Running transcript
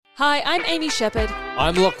Hi, I'm Amy Sheppard,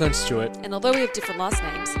 I'm Lachlan Stewart. and although we have different last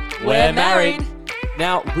names, We're married.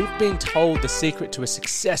 Now, we've been told the secret to a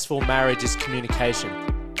successful marriage is communication.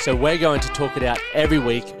 So we're going to talk it out every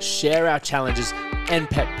week, share our challenges and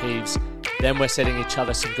pet peeves. Then we're setting each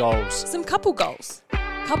other some goals. Some couple goals.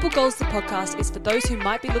 Couple Goals, the podcast, is for those who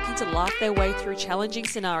might be looking to laugh their way through challenging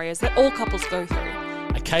scenarios that all couples go through.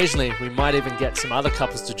 Occasionally, we might even get some other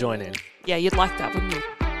couples to join in. Yeah, you'd like that, wouldn't you?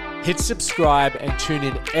 Hit subscribe and tune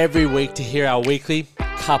in every week to hear our weekly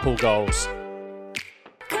couple goals.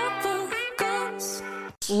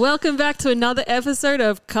 Welcome back to another episode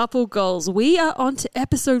of Couple Goals. We are on to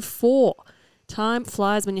episode 4. Time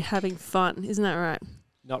flies when you're having fun. Isn't that right?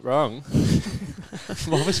 Not wrong.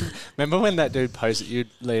 Remember when that dude posted,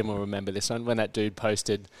 Liam will remember this one, when that dude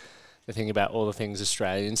posted the thing about all the things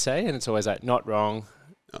Australians say, and it's always like, not wrong.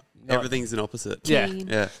 Everything's an opposite. Yeah.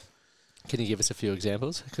 Yeah. Can you give us a few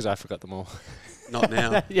examples? Because I forgot them all. Not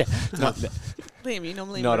now. Yeah. Not Liam, you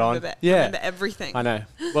normally Not remember, on. Yeah. remember everything. I know.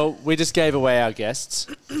 Well, we just gave away our guests.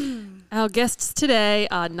 Our guests today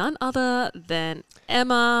are none other than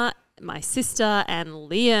Emma, my sister, and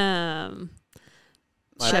Liam.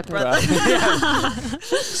 My Sheppard.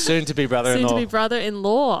 Soon to be brother-in-law. Soon to be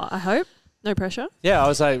brother-in-law, I hope. No pressure. Yeah, I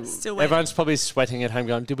was like, Still waiting. everyone's probably sweating at home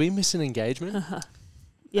going, did we miss an engagement?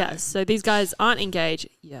 Yeah, so these guys aren't engaged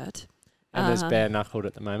yet. And there's bare-knuckled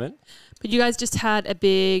at the moment. But you guys just had a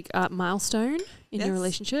big milestone in your Yes.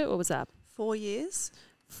 relationship. What was that? 4 years.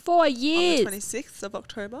 4 On years. the 26th of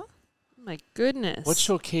October. Oh my goodness. What's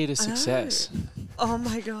your key to success? Oh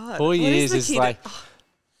my God. 4 What years the is key to- like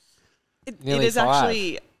It nearly is 5.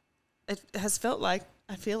 actually, it has felt like,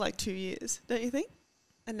 I feel like 2 years, don't you think?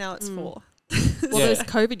 And now it's 4. Well, Yeah. those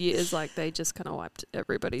COVID years, like they just kind of wiped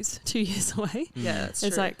everybody's 2 years away. Yeah, that's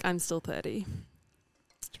It's true. like I'm still 30.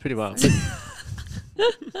 It's pretty well.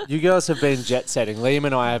 You girls have been jet setting. Liam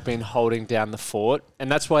and I have been holding down the fort. And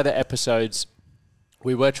that's why the episodes,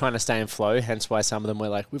 we were trying to stay in flow. Hence why some of them were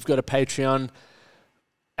like, we've got a Patreon.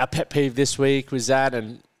 Our pet peeve this week was that.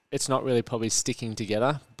 And it's not really probably sticking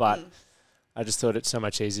together. But I just thought it's so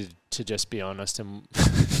much easier to just be honest. And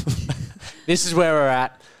this is where we're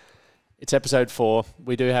at. It's episode 4.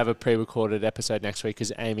 We do have a pre-recorded episode next week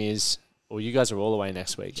because Amy is, or you guys are all away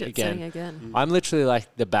next week Jet again. setting again. I'm literally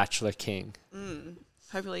like the Bachelor King.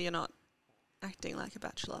 Hopefully you're not acting like a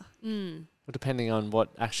bachelor. Mm. Well, depending on what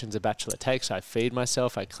actions a bachelor takes, I feed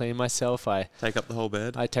myself, I clean myself, I Take up the whole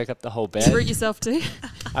bed. take up the whole Do you root bed. yourself too?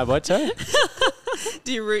 I what, sorry?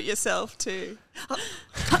 Do you root yourself too?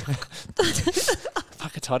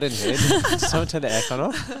 Fuck, it's hot in here. Someone turn the aircon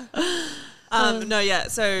off. No, yeah.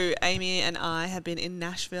 So Amy and I have been in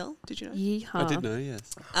Nashville. Did you know? Yeehaw. I did know,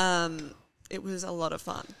 yes. It was a lot of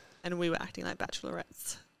fun. And we were acting like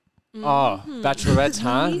bachelorettes. Oh, bachelorettes,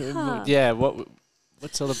 huh? Yeehaw. Yeah,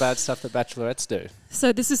 what's all the bad stuff that bachelorettes do?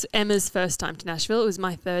 So this is Emma's first time to Nashville. It was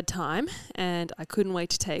my 3rd time, and I couldn't wait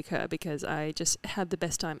to take her because I just had the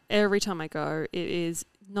best time every time I go. It is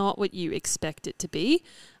not what you expect it to be.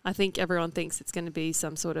 I think everyone thinks it's going to be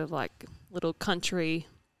some sort of like little country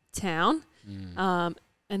town, and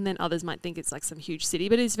then others might think it's like some huge city,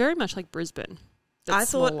 but it's very much like Brisbane. I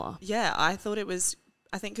thought Smaller. it was,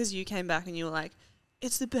 I think because you came back and you were like,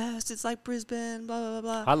 it's the best, it's like Brisbane, blah, blah,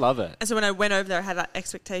 blah, blah. I love it. And so when I went over there, I had that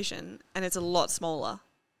expectation, and it's a lot smaller.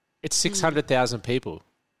 It's 600,000 people.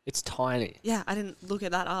 It's tiny. Yeah, I didn't look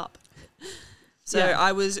at that up. So Yeah.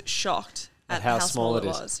 I was shocked at how small it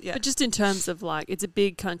was. Yeah. But just in terms of like, it's a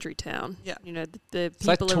big country town. Yeah. You know, the It's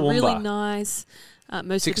like people are really Toowoomba. nice.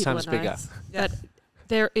 Most 6 of the people times are bigger. nice. Yeah. But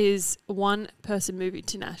there is one person moving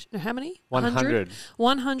to Nashville. No, how many? 100.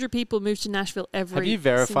 100 people move to Nashville every Have you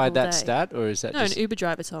verified single that day. stat, or is that No, just an Uber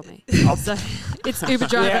driver told me. So it's Uber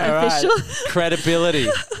driver Yeah, right. official. credibility?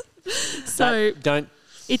 So Don't.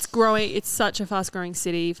 it's growing. It's such a fast-growing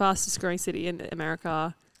city, fastest-growing city in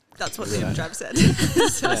America. That's what the Uber driver said.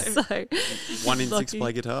 So 1 in 6 Lucky.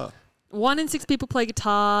 play guitar. 1 in 6 people play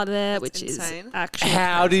guitar there, That's which insane. is actually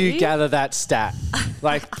How do you crazy. gather that stat?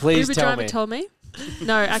 Like, please Uber tell driver me. told me.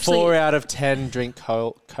 No, actually, 4 out of 10 drink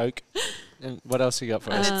Coke. And what else you got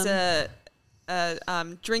for And us? it's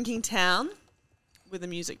a drinking town with a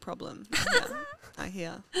music problem. Yeah, I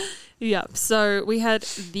hear. Yeah, so we had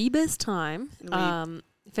the best time. And we-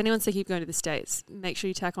 If anyone's thinking of going to the States, make sure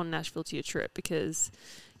you tack on Nashville to your trip because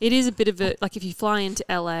it is a bit of a, like if you fly into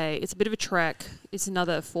LA, it's a bit of a trek. It's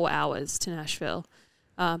another 4 hours to Nashville,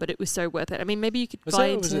 but it was so worth it. I mean, maybe you could Was fly it,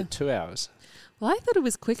 or into, was it 2 hours? well, I thought it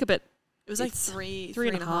was quicker, but It was like It's three three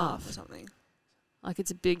and and a a half half. or something. like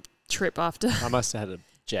it's a big trip after. I must have had a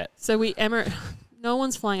jet. So no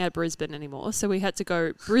one's flying out of Brisbane anymore. So we had to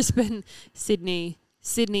go Brisbane, Sydney,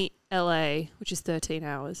 Sydney, LA, which is 13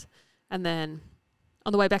 hours. And then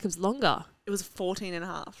on the way back, it was longer. It was 14 and a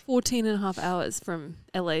half. 14 and a half hours from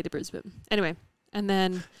LA to Brisbane. Anyway, and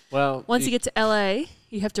then Well, once you get to LA,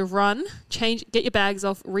 you have to run, get your bags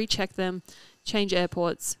off, recheck them, change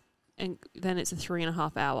airports, and then it's a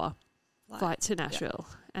 3.5 hour flight to Nashville.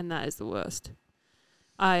 And that is the worst.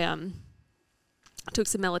 I took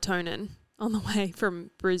some melatonin on the way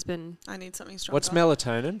from Brisbane. I need something stronger. what's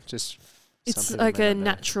melatonin? Just It's something like I a don't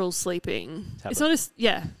know. natural sleeping. Tablet. It's not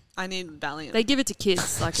yeah. I need Valiant. They give it to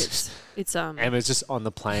kids. Like it's Emma's just on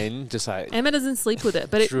the plane, just like Emma doesn't sleep with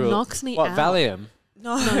it, but it drool. knocks me What, out. Valium?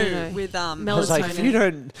 no, No. with I was like, if Melatonin. you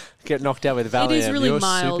don't get knocked out with Valium, It is really you're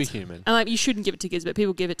mild. superhuman. And like you shouldn't give it to kids, but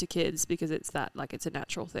people give it to kids because it's it's a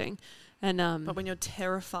natural thing. And But when you're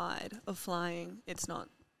terrified of flying, it's not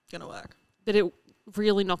gonna work. but it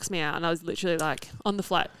really knocks me out, and I was literally like on the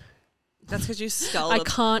flight. That's because you sculled. I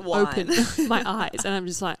can't wine. open my eyes, and I'm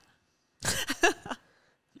just like.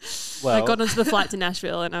 Well, I got onto the flight to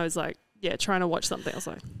Nashville, and I was like, trying to watch something. I was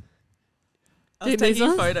like, I was Dude, these taking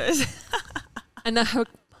ones? photos. and I have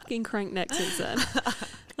a fucking crank neck since then.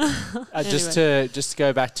 just to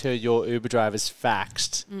go back to your Uber driver's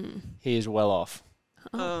faxed, he is well off.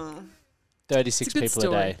 Oh. 36 It's a good people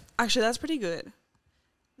story. a day. Actually, that's pretty good.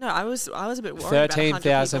 No, I was a bit worried about 100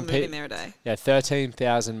 13,000 people moving there a day. Yeah,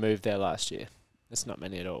 13,000 moved there last year. That's not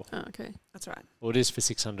many at all. Oh, okay. That's right. Well, it is for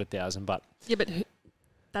 600,000, but Yeah, but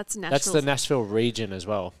that's Nashville. that's the Nashville region as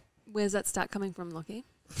well. Where's that stat coming from, Lockie?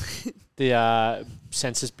 The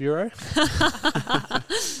Census Bureau.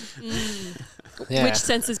 Yeah. Which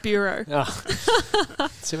Census Bureau? Oh.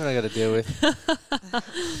 See what I got to deal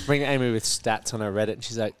with. Bring Amy with stats on her Reddit, and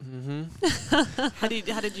she's like, How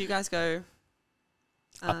did you guys go?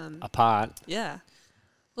 apart. Yeah,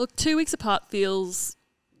 Look, 2 weeks apart feels,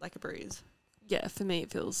 like a breeze. for me,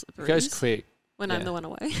 it feels a It breeze goes quick. when yeah. I'm the one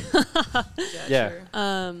away. Yeah. True.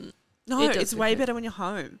 It No, does it's feel way good. better when you're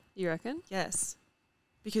home. You reckon? Yes,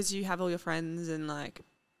 because you have all your friends and like,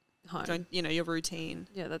 Home. your routine.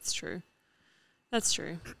 Yeah, that's true. That's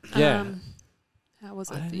true. Yeah. How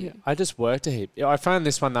was it for you? I just worked a heap. Yeah, I found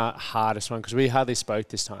this one the hardest one because we hardly spoke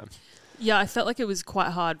this time. Yeah, I felt like it was quite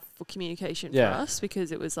hard for communication Yeah. for us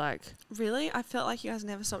because it was like, Really, I felt like you guys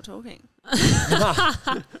never stopped talking.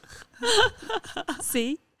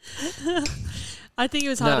 see? I think it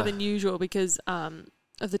was harder No. than usual because of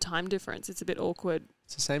the time difference. It's a bit awkward.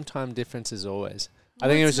 It's the same time difference as always. I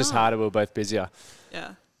No, think it it's was just not. harder. We were both busier.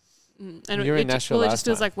 Yeah. And You were in it Nashville it last just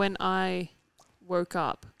feels time. like when I woke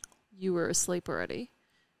up, you were asleep already.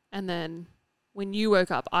 And then when you woke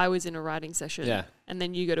up, I was in a writing session. Yeah. And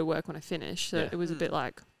then you go to work when I finish. So Yeah. it was a bit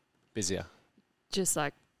like, Busier. just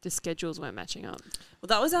like the schedules weren't matching up. Well,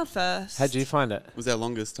 that was our first. How'd you find it? Was our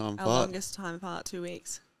longest time Our apart. longest time apart, 2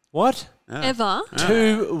 weeks. What? Ah. Ever? Ah.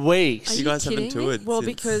 2 weeks. Are You you guys haven't kidding me? toured. Well,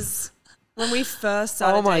 since. because when we first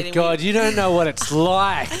started Oh my dating, God, you don't know what it's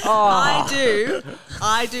like. Oh, I do know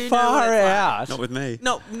what far it's like. out. Not with me.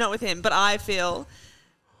 Not with him, but I feel,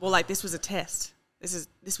 well, like this was a test.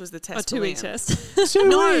 This was the test. A for 2-week Liam. test. 2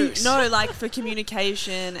 No, weeks. no, like for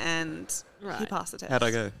communication, and he Right. passed the test. How'd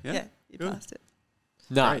I go? Yeah, you Good. passed it.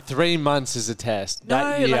 No, Great. 3 months is a test. No,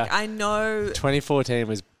 That year, like I know 2014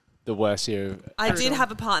 was the worst year. I did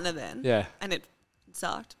have a partner then, Yeah. and it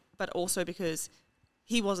sucked, but also because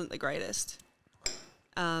he wasn't the greatest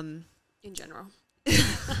In general.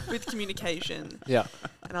 with communication Yeah.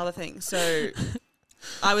 and other things. So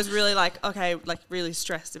I was really like, okay, like really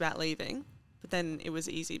stressed about leaving, but then it was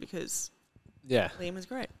easy because Yeah. Liam was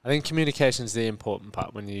great. I think communication's the important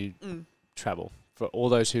part when you travel. For all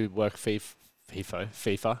those who work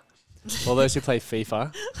FIFA. All those who play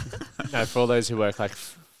FIFA. No, for all those who work like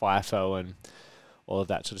FIFO and all of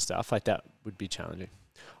that sort of stuff, like that would be challenging.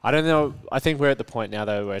 I don't know. I think we're at the point now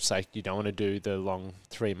though where it's like you don't want to do the long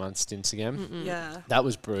 3-month stints again. Yeah. That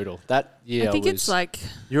was brutal. That year I think was. it's like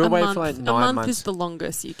You were a away month, for like a 9 month months. is the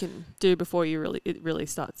longest you can do before it really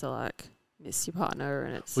starts to like miss your partner,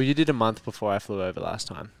 and it's Well, you did a month before I flew over last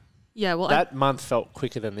time. yeah. Well, That month felt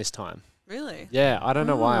quicker than this time. Really? Yeah, I don't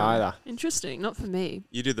know why Oh, either. Interesting. Not for me.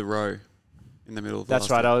 You did the row in the middle of the That's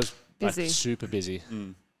last right. I time. was like, Busy. super busy.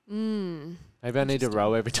 Mm. Maybe I need to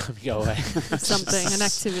row every time you go away. Something, an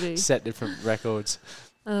activity. Set different records.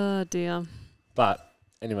 Oh dear. But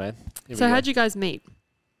anyway. So how'd you guys meet?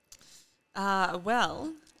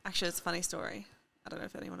 Well, actually, it's a funny story. I don't know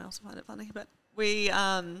if anyone else will find it funny, but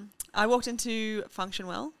I walked into Function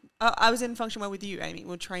Well. I was in Function Well with you, Amy. We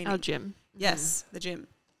were training. Our gym. Yes, the gym.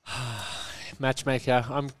 Matchmaker?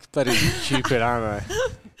 I'm bloody Cupid, aren't I?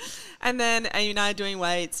 And then Amy and I are doing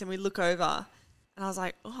weights, and we look over, and I was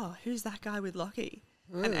like, "Oh, who's that guy with Lockie?"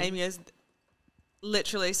 And Amy goes,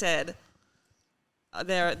 literally said,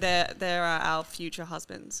 "They're our future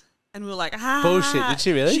husbands," and we were like, "Ah." Bullshit. Did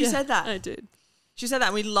she really? She said that. I did. She said that,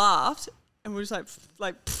 and we laughed, and we were just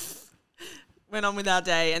like, went on with our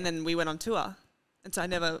day, and then we went on tour, and so I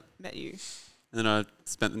never met you. And then I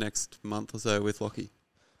spent the next month or so with Lockie.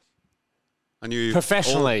 I knew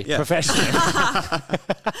Professionally.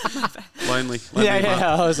 Lonely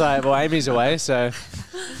Yeah. I was like, well, Amy's away, so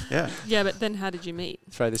yeah. Yeah, but then how did you meet?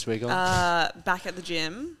 throw this week on. Back at the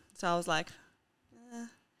gym, so I was like, I'm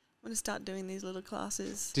gonna start doing these little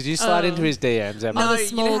classes. Did you slide into his DMs, Emma? No, No, the you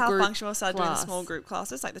small know how group functional started doing the class. small group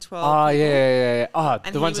classes, like the 12. Oh, people? yeah. Oh,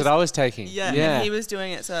 And the he ones that was- I was taking. Yeah, and he was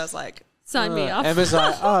doing it, so I was like, Sign me up. Emma's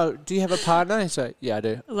like, oh, do you have a partner? He's like, yeah, I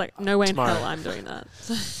do. I was like, no way in Tomorrow. hell I'm doing that.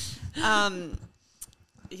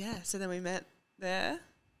 yeah. So then we met there.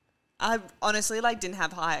 I honestly didn't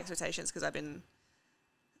have high expectations because I've been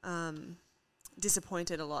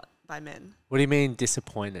disappointed a lot by men. What do you mean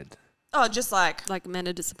disappointed? Oh, just like Like men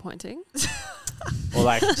are disappointing. Or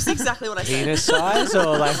like just exactly what I said. penis size?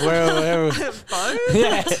 Or like where Both.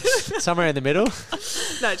 yeah, somewhere in the middle?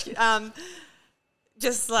 No, just kidding.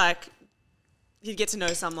 Just like you'd get to know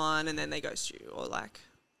someone and then they ghost you, or like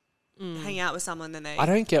hang out with someone, then they. I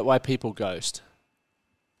don't get why people ghost.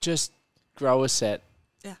 Just grow a set.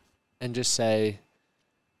 Yeah. And just say,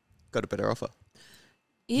 Got a better offer.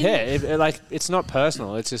 it's not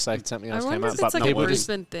personal. It's just like something I else came wonder up. if But it's like a people just,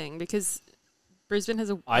 Brisbane thing because Brisbane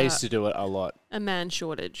has I used to do it a lot. a man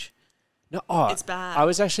shortage. No, It's bad. I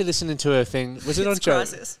was actually listening to a thing. Was it on It's Joe?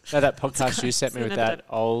 crisis. No, that podcast you sent me I with never that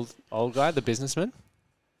old guy, the businessman.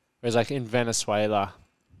 Whereas like in Venezuela,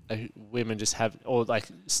 women just have, or like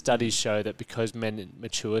studies show that because men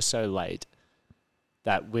mature so late,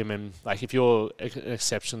 that women, like if you're an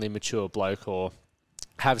exceptionally mature bloke or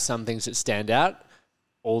have some things that stand out,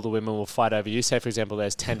 all the women will fight over you. Say for example,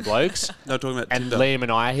 there's 10 blokes No, talking about and Tinder. Liam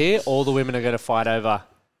and I are here, all the women are going to fight over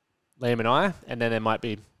Liam and I, and then there might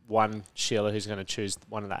be one Sheila who's going to choose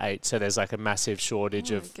one of the 8. So there's like a massive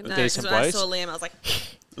shortage of goodness. No, decent because when I blokes saw Liam, I was like,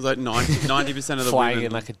 It was like 90% of the flying women.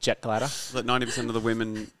 in like a jet glider. Like 90% of the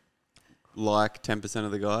women like 10%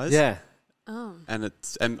 of the guys. Yeah. Oh.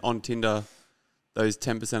 And on Tinder, those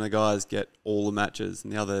 10% of guys get all the matches,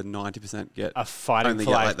 and the other 90% get Are fighting only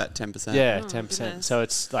for get like, like that 10%. yeah, Oh, 10%. goodness. So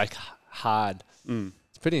it's like hard. Mm.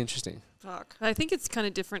 It's pretty interesting. fuck. I think it's kind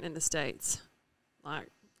of different in the States. Like,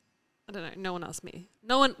 I don't know. No one asked me.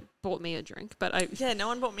 No one bought me a drink, but Yeah, no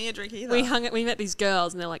one bought me a drink either. we met these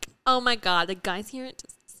girls and they're like, oh my God, the guys here,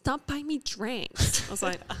 just stop buying me drinks. I was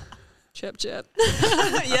like, chirp, chirp.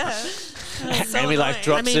 yeah. So Amy like annoying. drops,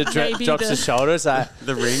 I mean, maybe drops the- the shoulders. The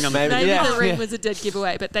ring. Maybe- Maybe yeah, the ring yeah. was a dead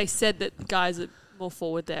giveaway, but they said that guys are more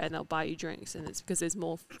forward there and they'll buy you drinks, and it's because there's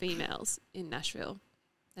more females in Nashville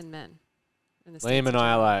than men. In the States Liam in and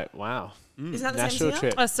I are general. like, wow. Isn't that the Nashville same here?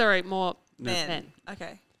 trip. Oh, sorry, more Men. men.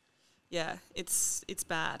 Okay. Yeah, it's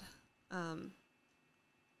bad.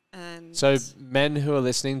 And So men who are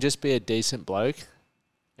listening, just be a decent bloke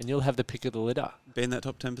and you'll have the pick of the litter. Be in that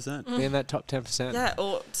top 10%. Be in that top 10%. yeah,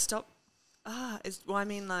 or stop. I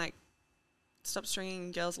mean, like, stop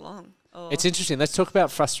stringing girls along. Or, It's interesting. Let's talk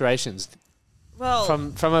about frustrations well,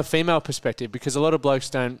 from a female perspective, because a lot of blokes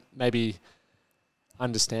don't maybe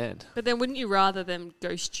understand. But then wouldn't you rather them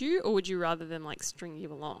ghost you, or would you rather them like string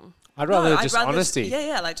you along? I'd no, rather I'd just rather honesty.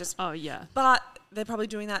 yeah, like just. Oh, yeah. But they're probably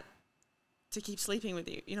doing that to keep sleeping with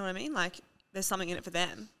you. You know what I mean? Like, there's something in it for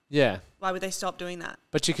them. Yeah. Why would they stop doing that?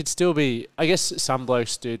 But you could still be, I guess some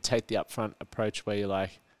blokes do take the upfront approach where you're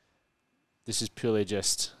like, this is purely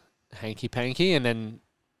just hanky-panky, and then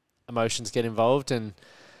emotions get involved. And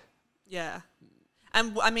Yeah.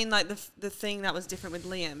 And I mean, like, the thing that was different with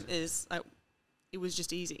Liam is, like, it was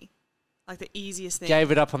just easy. Like, the easiest thing.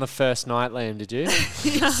 gave it up on the first night, Liam, did you? It's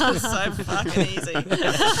just so fucking easy.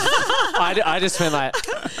 I just went like,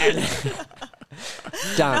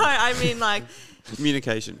 done. No, I mean, like,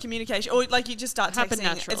 Communication. communication. Or, like, you just start Happen texting.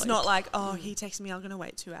 naturally. It's not like, oh, he texted me, I'm going to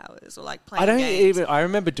wait 2 hours. Or, like, playing I don't games. even, I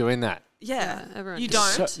remember doing that. Yeah. Yeah, everyone You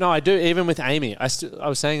does. don't? No, I do, even with Amy. I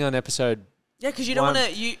was saying on episode, Yeah, because you don't One, want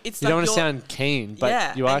to. It's you like don't want to you're- sound keen, but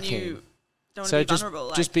yeah, you are and keen. You don't want So to be just, vulnerable.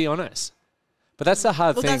 Like, just be honest. But that's the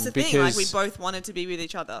hard well, thing, that's the because thing. Like, we both wanted to be with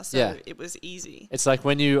each other, so Yeah. it was easy. it's like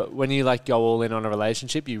when you like go all in on a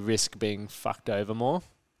relationship, you risk being fucked over more.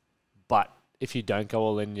 But if you don't go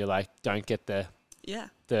all in, you like don't get the Yeah.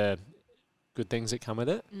 good things that come with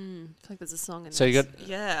it. I feel like there's a song in So you got.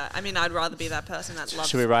 Yeah. I mean, I'd rather be that person that loves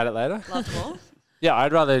Should we write it later? loved more. Yeah,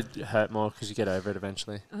 I'd rather hurt more because you get over it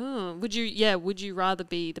eventually. Oh, would you rather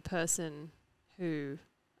be the person who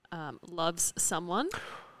loves someone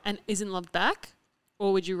and isn't loved back,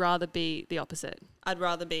 or would you rather be the opposite? I'd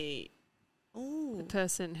rather be Ooh. The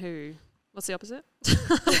person who, what's the opposite?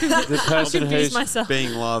 The person Confused who's myself.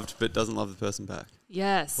 Being loved but doesn't love the person back.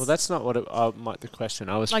 Yes. well, that's not what the question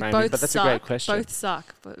I was like framing, both but that's suck, a great question. Both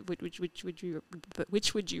suck, but which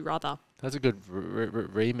would you rather? That's a good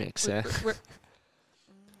remix there.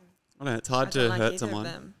 I don't know. It's hard I don't to like hurt either of someone.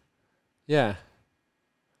 them. Yeah.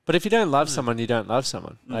 But if you don't love Mm. someone, you don't love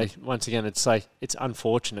someone. Mm. Like, once again, it's like, it's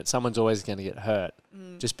unfortunate. Someone's always going to get hurt.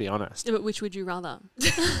 Just be honest. Yeah, but which would you rather?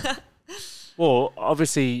 Well,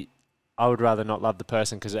 obviously, I would rather not love the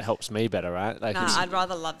person because it helps me better, right? Like, Nah, it's- I'd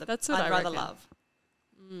rather love the. That's what I'd I rather reckon. love.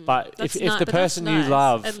 but if the but that's person you nice.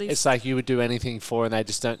 love, At least it's like you would do anything for, and they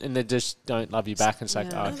just don't love you back. And it's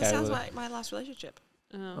like, Yeah. oh, No, okay. that sounds well, like my last relationship.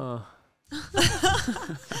 oh.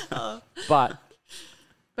 oh. But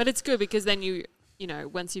But it's good because then you know,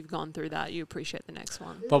 once you've gone through that, you appreciate the next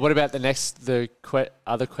one. what about the next?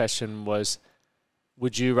 Other question was,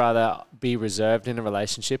 would you rather be reserved in a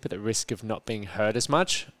relationship at the risk of not being hurt as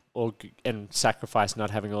much, and sacrifice not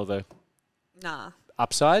having all the Nah.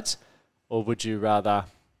 upsides, or would you rather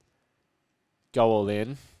go all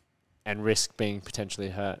in and risk being potentially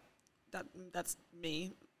hurt? That's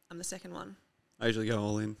me. I'm the second one. I usually go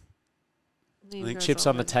all in. Liam think goes Chips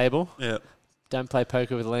all on the in. table. Yeah. Don't play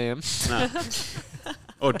poker with Liam. Nah.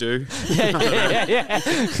 Or do. yeah.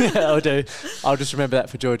 I'll just remember that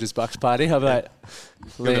for George's Bucks party. I'll be like,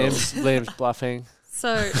 Liam's bluffing.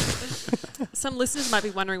 So, some listeners might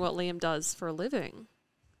be wondering what Liam does for a living.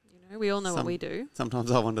 You know, we all know what we do.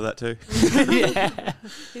 Sometimes I wonder that too. Yeah.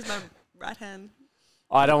 He's my right hand.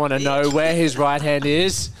 I don't want to know where his right hand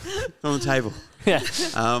is. On the table. Yeah.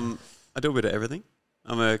 I do a bit of everything.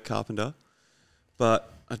 I'm a carpenter,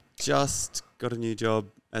 but I just got a new job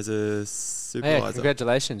as a supervisor. Hey,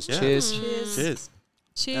 congratulations. Yeah. Cheers. Cheers. Cheers.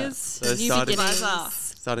 Cheers. So New started-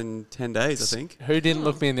 beginnings. Start in 10 days, I think. Who didn't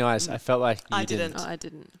look me in the eyes? I felt like you I didn't. Oh, I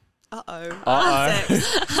didn't. Uh-oh.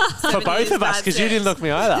 For 7 both years of us, bad because you sex. didn't look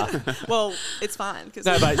me either. Well, it's fine. Cause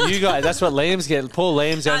No, but you guys, that's what Liam's getting. Poor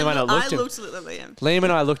Liam's the only one that looked I him. looked at Liam. Liam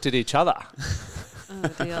and I looked at each other. Oh,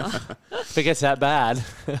 dear. If it gets that bad.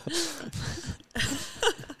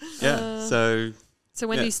 Yeah. So So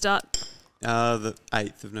when Yeah. do you start? the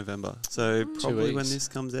 8th of November. So probably when weeks. this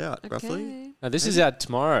comes out, roughly. Okay. No, this is out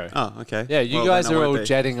tomorrow. Oh, okay. Yeah, you Well, guys then I are won't all be.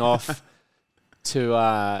 jetting off to, where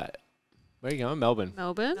are you going? Melbourne.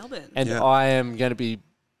 Melbourne. Melbourne. And Yeah. I am going to be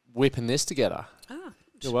whipping this together. Ah,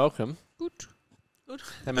 You're welcome. Good. That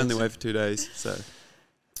Only means- away for 2 days. So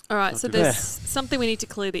All right, Not so too there's bad. something we need to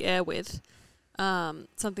clear the air with.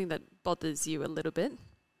 Something that bothers you a little bit,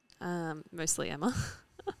 mostly Emma.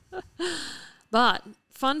 But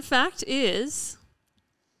fun fact is,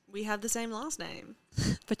 we have the same last name,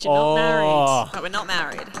 but you're not married. but we're not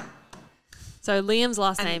married. So Liam's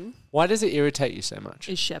last And- name Why does it irritate you so much?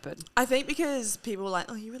 is Sheppard. I think because people were like,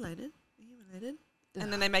 "Oh, you related? Are you related?"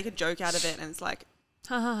 And then they make a joke out of it, and it's like,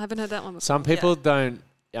 Haha, I haven't heard that one before. Some people don't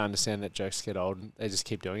understand that jokes get old. They just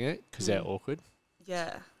keep doing it because they're Mm. awkward.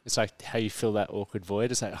 yeah. It's like how you fill that awkward void.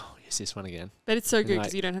 It's like, oh, yes, this one again. But it's so good Like-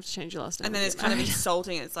 because you don't have to change your last name. And then when it's you kind get of married.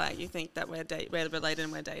 insulting. It's like you think that we're related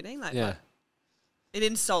and we're dating. Like, Yeah. but it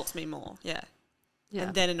insults me more. Yeah. yeah.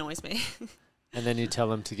 And then annoys me. And then you tell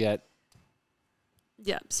them to get.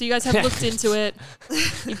 Yeah. So you guys have looked into it.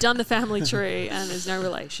 You've done the family tree, and there's no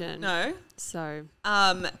relation. No. So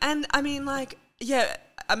And I mean, like, yeah,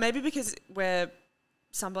 maybe because we're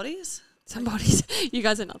somebodies. somebody's. You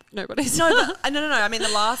guys are not nobody's. No, but, no. I mean, the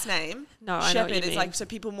last name, No, I know what Sheppard, you is mean. like, so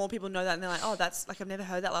more people know that, and they're like, oh, that's like, I've never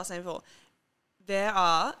heard that last name before.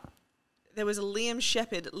 There was a Liam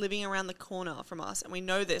Sheppard living around the corner from us, and we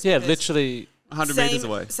know this. Yeah, because literally. 100 same, metres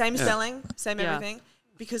away. Same Yeah. spelling, same Yeah. everything,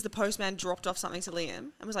 because the postman dropped off something to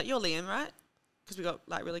Liam and was like, "You're Liam, right?" Because we got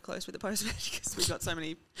like really close with the postman because we got so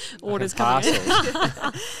many. Orders coming in.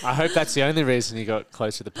 Parcels. I hope that's the only reason you got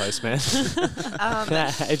close to the postman.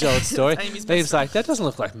 That age-old story. Amy's Liam's best like, that doesn't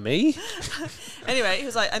look like me. Anyway, he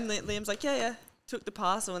was like, and Liam's like, yeah. Took the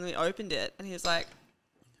parcel and we opened it, and he was like,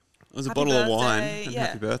 it was a Happy bottle of wine birthday, and yeah.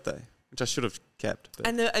 happy birthday, which I should have kept. But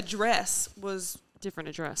and the address was Different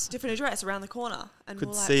address. different address around the corner, and could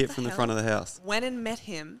we're like, see "What it from the hell?" front of the house. Went and met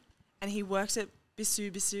him, and he works at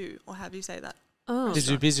Bisou, or how do you say that? Oh,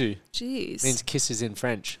 Bizu bizu jeez. means kisses in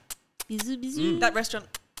French. That restaurant.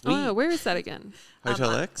 Oh, where is that again?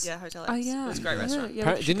 Hotel X? Yeah, Hotel X. Oh, yeah. It was a great Yeah, restaurant. yeah,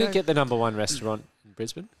 we should Didn't it go. get the #1 restaurant in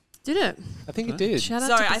Brisbane? Did it? I think it Huh? did. Shout out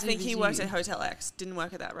Sorry, to I think he Bizu works Bizu. at Hotel X. Didn't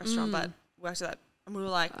work at that restaurant, but worked at that. And we were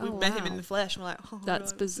like, we Oh, met him wow. in the flesh. And we're like, oh,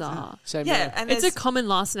 That's God. bizarre. Same Yeah, here. and It's a there's- common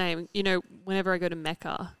last name. You know, whenever I go to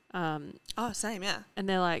Mecca, oh, same, yeah. and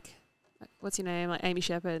they're like, "What's your name?" Like Amy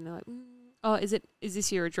Sheppard, and they're like, "Oh, is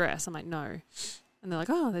this your address?" I'm like, "No," and they're like,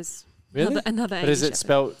 "Oh, there's Really? another But Amy is it Sheppard."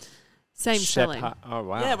 spelled Same spelling. Sheppard. Oh,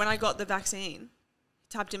 wow. Yeah, when I got the vaccine,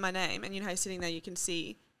 typed in my name, and you know how you're sitting there, you can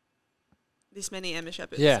see this many Emma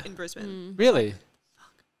Sheppards in Brisbane. Really?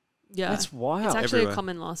 Yeah. That's wild. It's actually Everywhere. a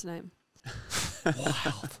common last name. Wild.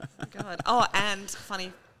 Oh my God. Oh, and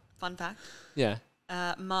fun fact. Yeah.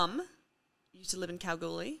 Mum used to live in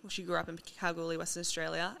Kalgoorlie. Well, she grew up in Kalgoorlie, Western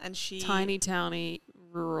Australia, and she Tiny towny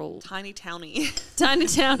rural. tiny towny. Tiny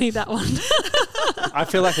towny, that one. I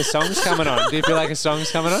feel like a song's coming on. Do you feel like a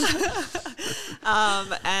song's coming on?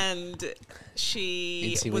 And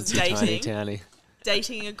she Incy was wincy tiny towny.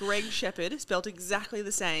 dating a Greg Sheppard, spelt exactly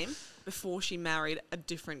the same, before she married a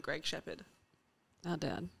different Greg Sheppard. Oh,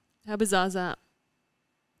 Dad. How bizarre is that?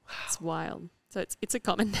 Wow. It's wild. So it's a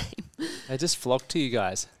common name. They just flock to you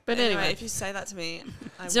guys. But But anyway, anyway, if you say that to me,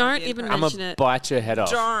 I Don't won't be even impressed. I'm mention going to it. bite your head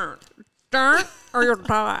off. Don't. or you'll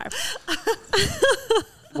die.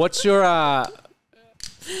 What's your...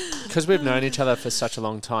 Because we've known each other for such a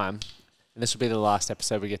long time, and this will be the last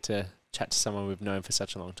episode we get to chat to someone we've known for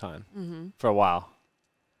such a long time, for a while.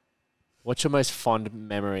 What's your most fond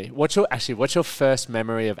memory? What's your first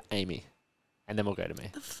memory of Amy? And then we'll go to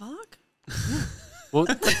me. The fuck? Well,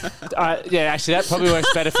 yeah, actually, that probably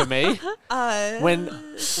works better for me.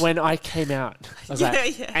 When I came out, I was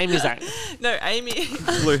like, Amy's like, No, Amy.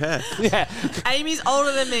 Blue hair. yeah. Amy's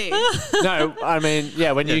older than me. No, I mean,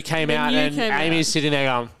 yeah, when you came When out you and came Amy's sitting there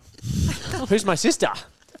going, who's my sister?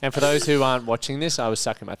 And for those who aren't watching this, I was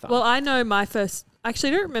sucking my thumb. Well, I know my first...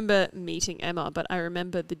 Actually, I don't remember meeting Emma, but I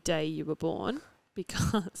remember the day you were born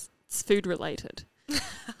because it's food related.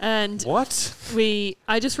 And what?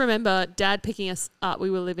 I just remember Dad picking us up. We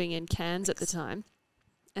were living in Cairns at the time.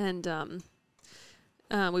 And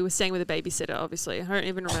we were staying with a babysitter, obviously. I don't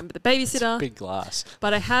even remember the babysitter. Big glass.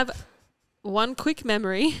 But I have one quick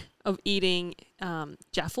memory of eating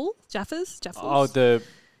Jaffles. Oh, the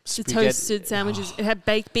spaghetti. toasted sandwiches. It had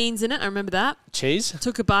baked beans in it. I remember that. Cheese? I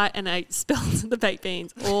took a bite and I spilled the baked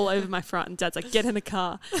beans all over my front. And Dad's like, get in the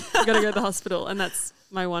car. I've got to go to the hospital. And that's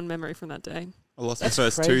my one memory from that day. I lost my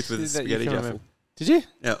first tooth with a spaghetti jaffle. Did you?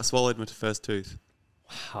 Yeah, I swallowed my first tooth.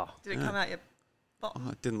 Wow. Did it come out your bottom?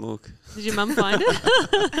 Oh, it didn't look. Did your mum find it?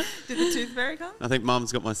 Did the tooth fairy come? I think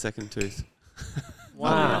Mum's got my second tooth.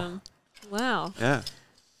 Wow. Wow. Yeah.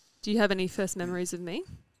 Do you have any first memories of me?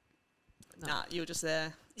 No. Nah, you were just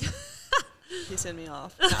there. Pissing me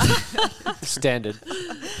off. Standard.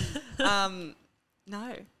 No.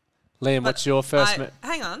 Liam, what's your first...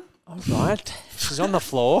 Hang on. All right. She's on the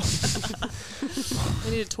floor.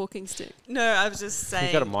 We need a talking stick. No, I was just saying.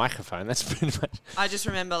 You've got a microphone. That's pretty much... I just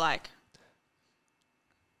remember like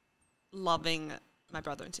loving my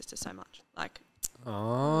brother and sister so much. Like,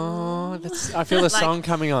 Oh, I feel a song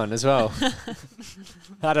coming on as well.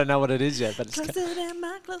 I don't know what it is yet, but it's... closer than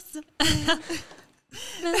my closer.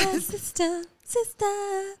 sister.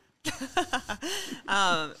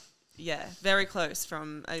 Yeah, very close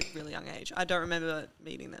from a really young age. I don't remember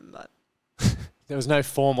meeting them, but There was no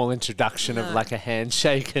formal introduction of No. like a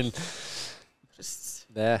handshake and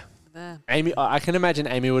just there. There. Amy, I can imagine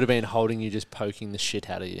Amy would have been holding you, just poking the shit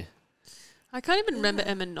out of you. I can't even remember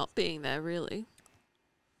Emma not being there, really.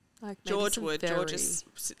 Like maybe George some would. very- George is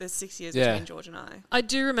there's 6 years Yeah. between George and I. I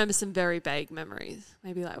do remember some very vague memories.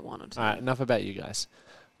 Maybe like one or two. All right, enough about you guys.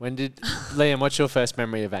 When did... Liam, what's your first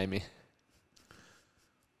memory of Amy?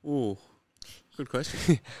 Ooh, good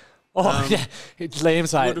question. Oh, yeah.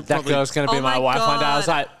 Liam's like, would've that probably- girl's going to be Oh my my wife one day. I was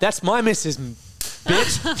God. like, that's my missus,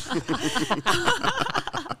 bitch.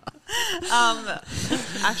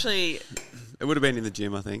 Actually, It would have been in the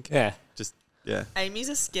gym, I think. Yeah. Just, yeah. Amy's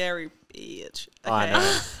a scary bitch. Okay. I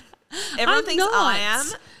know. Everyone I'm thinks not. I am.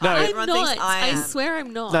 No. Everyone I'm not. thinks I am. swear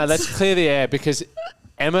I'm not. No, let's clear the air because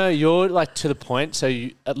Emma, you're like to the point, so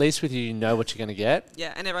you, at least with you know what you're going to get.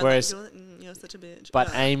 Yeah, and everyone Whereas- thinks you're such a bitch.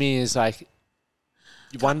 But Amy is like,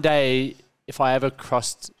 one day, if I ever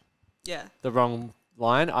crossed yeah. the wrong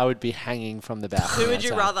line, I would be hanging from the balcony. Who would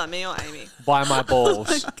you outside rather, me or Amy? By my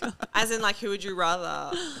balls. As in, like, who would you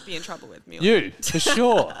rather be in trouble with, me or You, for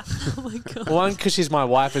sure. Oh my god. One, because she's my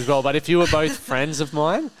wife as well. But if you were both friends of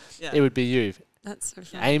mine, Yeah. it would be you. That's so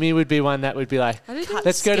funny. Amy would be one that would be like, I don't think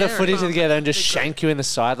let's go to the scary. footy Mum. together and just Big shank you in the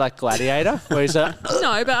side like Gladiator. Where he's like,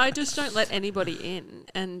 No, but I just don't let anybody in,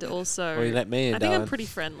 and also well, you let me in, I think I'm darling. pretty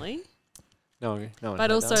friendly. No one. But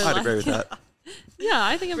had also, that. I'd like, agree with that. yeah,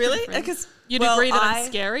 I think I'm Really? pretty friendly. Because You'd well, agree that I- I'm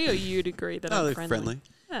scary, or you'd agree that No, I'm they're friendly? friendly.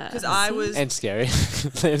 Yeah. Because I see? was And scary.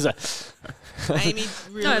 Liam's like, Amy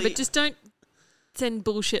really. No, but just don't send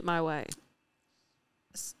bullshit my way.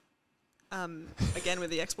 Again with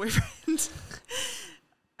the ex-boyfriend,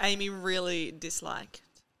 Amy really disliked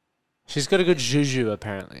she's got a good juju,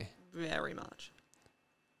 apparently. very much,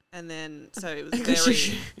 and then so it was Good very.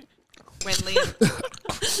 juju. when Liam...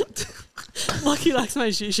 Lucky likes my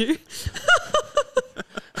juju.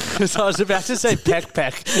 Because I was about to say peck.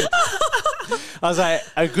 I was like,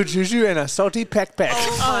 a good juju and a salty peck.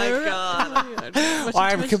 Oh my God.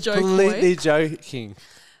 I am completely joking.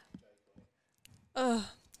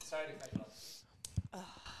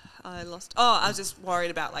 I lost... Oh, I was just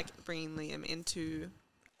worried about, like, bringing Liam into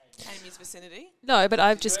Amy's vicinity. No, but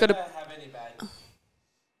I've just got to...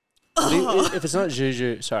 If it's not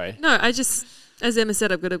juju, sorry. No, I just... As Emma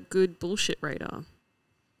said, I've got a good bullshit radar.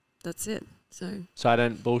 That's it. So I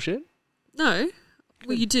don't bullshit? No.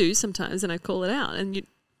 Well, you do sometimes, and I call it out, and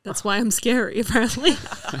that's why I'm scary, apparently.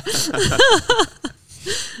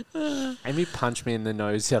 Amy punched me in the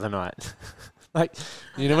nose the other night. Like,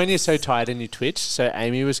 you know when you're so tired and you twitch? So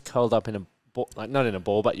Amy was curled up in a ball, like not in a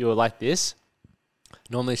ball, but you were like this.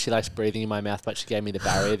 Normally she likes breathing in my mouth, but she gave me the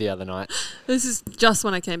barrier the other night. This is just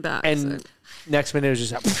when I came back. And next minute it was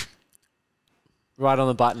just like, right on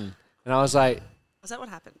the button. And I was like... Was that what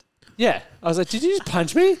happened? Yeah. I was like, did you just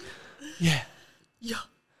punch me? Yeah. Yeah.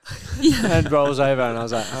 And rolls over and I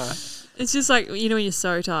was like, oh. It's just like, you know, when you're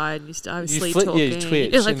so tired, I was sleep Yeah, talking. you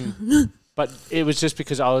twitch. You're like, but it was just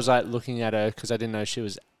because I was like looking at her because I didn't know she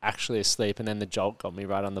was actually asleep, and then the jolt got me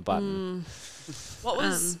right on the button. What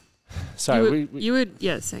was... Sorry, you were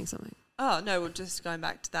saying something. Oh, no, we're just going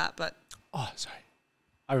back to that, but... Oh, sorry.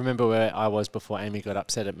 I remember where I was before Amy got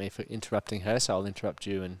upset at me for interrupting her, so I'll interrupt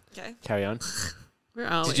you and carry on. Where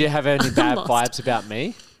are we? Did you have any bad lost. vibes about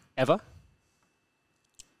me? Ever?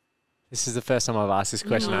 This is the first time I've asked this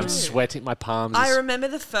question. No. I'm sweating. My palms. I remember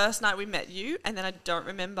the first night we met you, and then I don't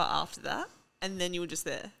remember after that, and then you were just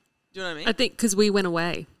there. Do you know what I mean? I think because we went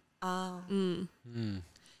away. Oh.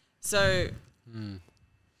 So...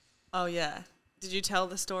 Oh, yeah. Did you tell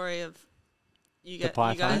the story of you guys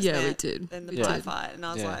fight? Yeah, met we did. in the We pie did. fight? And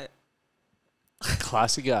I was like...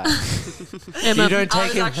 Classy guy. Emma, You don't I take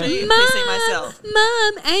was him. actually pissing myself.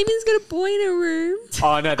 Mum, Amy's got a boy in her room.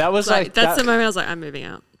 Oh no, that was like That's the moment I was like, I'm moving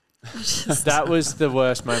out. that was the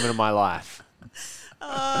worst moment of my life.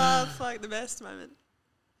 Oh, fuck, the best moment.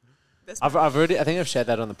 I've already. I think I've shared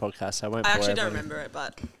that on the podcast. So I won't. I bore actually don't everyone. remember it,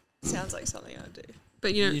 but it sounds like something I would do.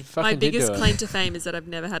 But you know, You my fucking did biggest do it. claim to fame is that I've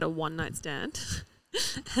never had a one night stand,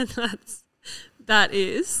 and that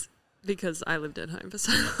is because I lived at home for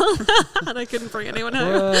so long and I couldn't bring anyone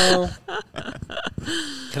home. Well,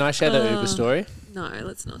 can I share the Uber story? No,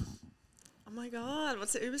 let's not. Oh my God,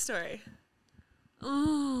 what's the Uber story?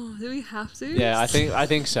 Oh, do we have to? Yeah, I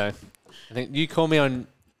think so. I think you call me on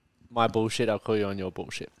my bullshit, I'll call you on your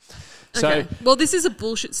bullshit. So, Okay. Well, this is a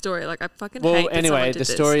bullshit story. Like I fucking hate that anyway, someone did the this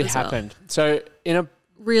story as well. happened. So in a,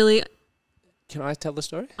 Really can I tell the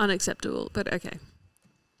story? unacceptable, but okay.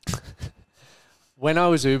 When I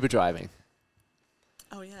was Uber driving,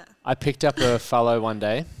 Oh, yeah. I picked up a fellow one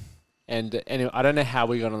day, and anyway, I don't know how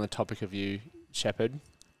we got on the topic of you, Sheppard.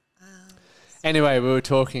 Anyway, we were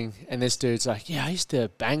talking, and this dude's like, "Yeah, I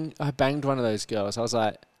banged one of those girls." I was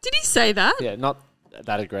like, Did he say that? "Yeah, not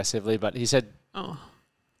that aggressively, but he said." Oh,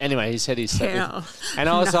 Anyway, he said he slept with, hell. and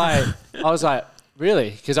I was like, really?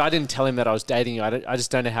 Because I didn't tell him that I was dating you. I just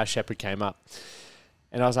don't know how Sheppard came up.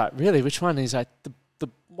 And I was like, really? Which one? And he's like, the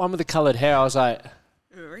one with the coloured hair. I was like,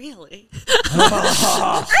 Really?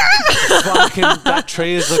 fucking, that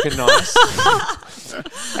tree is looking nice.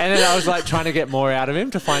 And then I was like trying to get more out of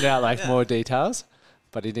him to find out like more details,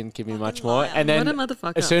 but he didn't give me much more. liar. And then What a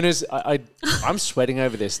motherfucker. as soon as I'm sweating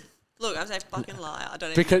over this. Look, I'm saying fucking liar. I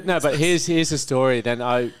don't Because even no, but here's the story. Then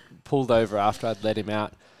I pulled over after I'd let him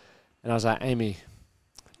out, and I was like, Amy,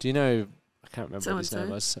 do you know? I can't remember what his name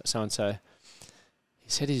was. So and so. He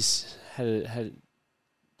said he's had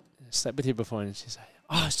slept with you before, and she's like,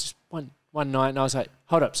 oh, it's just one night. And I was like,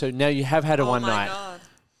 hold up. So now you have had a one night. God.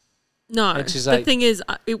 No, And she's the like- thing is,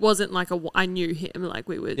 it wasn't like I knew him, like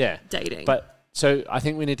we were Yeah, dating. But so I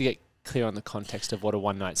think we need to get clear on the context of what a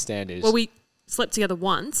one night stand is. well, we slept together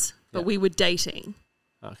once, but Yeah. we were dating.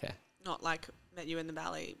 Okay. Not like met you in the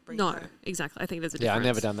valley. Bring No, you home. exactly. I think there's a Yeah, difference. I've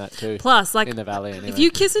never done that too. Plus, like, in the valley. Anyway. if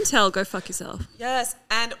you kiss and tell, go fuck yourself. Yes,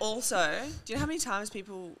 and also, do you know how many times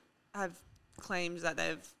people have claimed that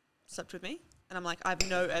they've slept with me? And I'm like, I have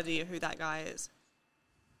no idea who that guy is.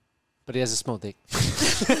 But he has a small dick.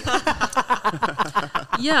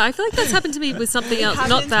 Yeah, I feel like that's happened to me with something else. Not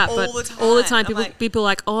happens that, all but the all the time. time, I'm people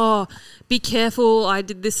like- like, oh, be careful. I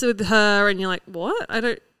did this with her, and you're like, what? I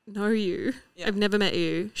don't know you. Yeah. I've never met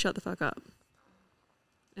you. Shut the fuck up.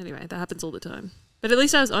 Anyway, that happens all the time. But at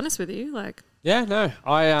least I was honest with you, like, Yeah, no,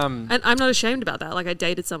 and I'm not ashamed about that. Like, I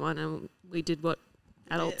dated someone, and we did what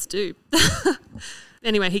adults do.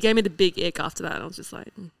 Anyway, he gave me the big ick after that, and I was just like,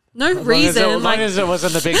 No As reason. long as it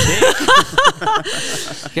wasn't the big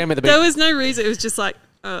dick. Give me the big. There was no reason. It was just like,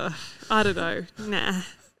 I don't know. Nah.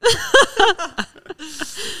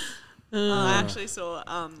 I actually saw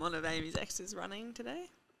one of Amy's exes running today.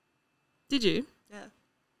 Did you? Yeah,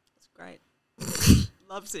 it's great.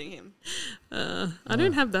 Love seeing him. I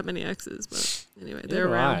don't have that many exes, but anyway, they're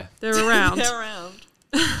do around. I. They're around. They're around.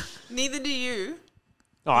 Neither do you.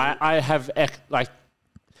 No, I have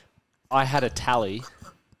I had a tally,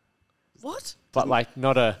 What? but like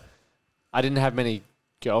not a. I didn't have many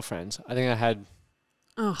girlfriends. I think I had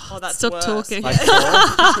Oh, that's Stop worse. talking. like 4.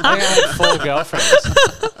 I think I had 4 girlfriends.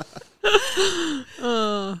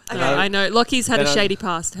 No, Okay. I know. Lockie's had Then a I- shady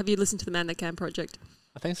past. Have you listened to the Man That Can project?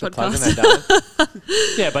 I think so. Podcast.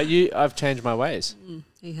 Yeah, but I've changed my ways.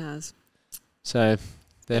 He has. So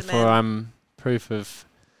therefore, man. I'm proof of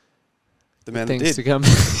The man that things did. to come.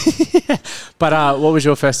 Yeah. But what was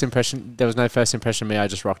your first impression? There was no first impression of me. I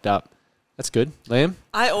just rocked up. That's good. Liam?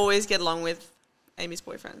 I always get along with Amy's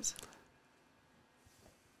boyfriends.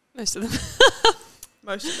 Most of them.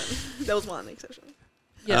 Most of them. There was one exception.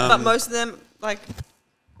 Yeah. But most of them, like,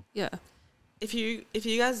 Yeah. if you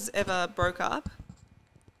guys ever broke up.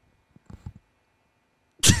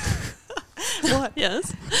 What?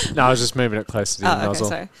 Yes. No, I was just moving it closer to your Oh, okay, nozzle.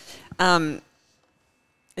 sorry.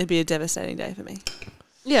 It'd be a devastating day for me.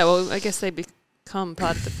 Yeah, well, I guess they become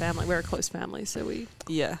part of the family. We're a close family, so we...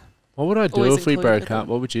 Yeah. What would I do Always if we included broke with up? them.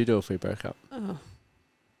 What would you do if we broke up? Oh.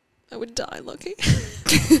 I would die, Lockie.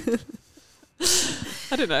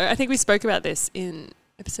 I don't know. I think we spoke about this in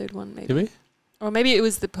episode 1, maybe. Did we? Or maybe it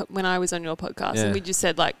was when I was on your podcast Yeah. and we just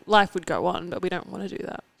said, like, life would go on, but we don't want to do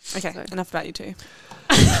that. Okay, So- enough about you two.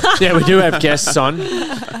 Yeah, we do have guests on.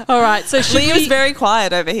 All right, so should Liam's we... very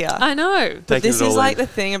quiet over here. I know. But Taking this it all is like in. the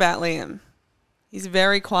thing about Liam. He's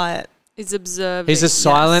very quiet, He's observing. He's a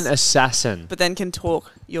silent Yes. assassin. but then can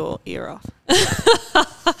talk your ear off.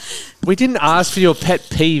 We didn't ask for your pet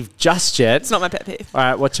peeve just yet. It's not my pet peeve. All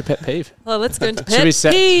right, what's your pet peeve? Well, let's go into Should pet we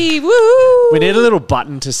set- peeve. Woo! We need a little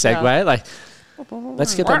button to segue. Yeah. Like,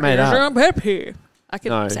 let's get that made What is up. your pet peeve? I can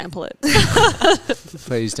No. sample it.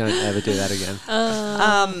 Please don't ever do that again.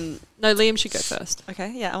 No, Liam should go first.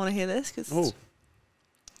 Okay, yeah, I want to hear this because Oh.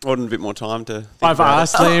 I wanted a bit more time to think I've about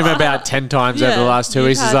asked Liam about 10 times over the last 2 you've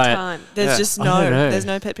weeks. He's had like, time. there's Yeah. just I don't know. there's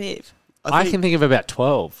no pet peeve. it. I can think of about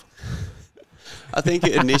 12. I think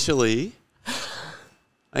initially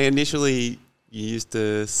you used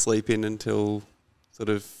to sleep in until sort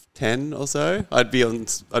of 10 or so. I'd be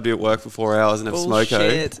at work for 4 hours and have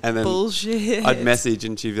Bullshit. smoko, and then Bullshit. I'd message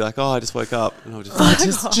and she'd be like, "Oh, I just woke up," and I would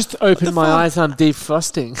Just open my eyes. I'm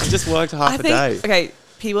defrosting. just worked half I a think, day. okay,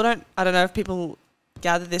 people don't, I don't know if people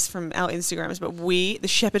gather this from our Instagrams, but the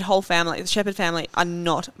Sheppard family are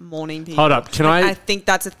not morning people. Hold up. Can Like, I I think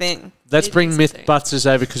that's a thing. let's It bring is a thing. Mythbusters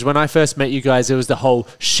over, because when I first met you guys, it was the whole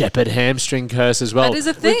Sheppard hamstring curse as well. That is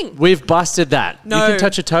a thing. We've busted that. No. You can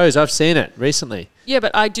touch your toes. I've seen it recently. Yeah,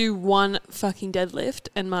 but I do one fucking deadlift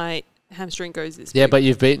and my hamstring goes this Yeah, big. but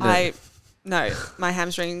you've beaten it. No, my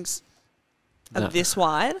hamstrings are No. this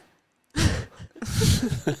wide,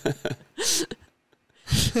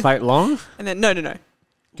 Like long? and then no, Girth?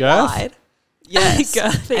 wide. Yes,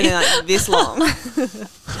 Girthy. and then like this long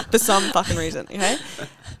for some fucking reason. Okay,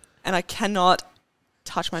 and I cannot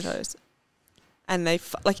touch my toes, and they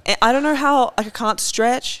I don't know how. Like I can't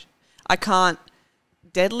stretch, I can't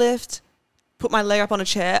deadlift, put my leg up on a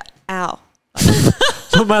chair. Ow!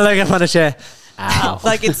 Put my leg up on a chair. Ow.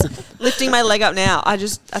 Like it's lifting my leg up now. I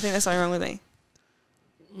think there's something wrong with me.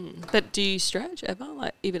 But do you stretch ever?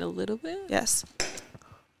 Like even a little bit? Yes.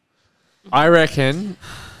 I reckon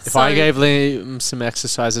if I So- gave Liam some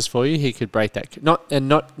exercises for you, he could break that. No,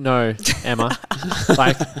 Emma.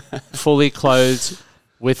 Like fully clothed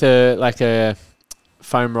with a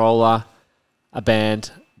foam roller, a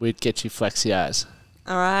band. We'd get you flexi as.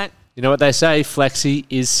 All right. You know what they say? Flexi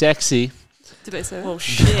is sexy. Did I say that? Well,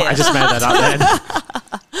 shit. I just made that up then.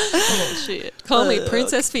 Oh, shit. Call me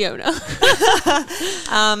Princess Fiona.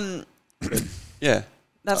 Yeah,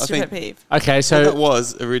 That's I your pet think- peeve. Okay, so that so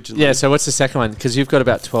was originally. yeah. So what's the second one? Because you've got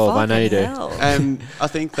about 12. I know you do. Fucking hell. And I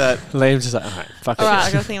think that Liam's just like, all right, fuck All it. right,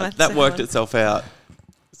 I got to think about that worked itself out.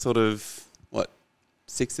 Sort of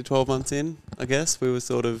 6 to 12 months in, I guess we were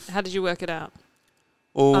sort of. How did you work it out?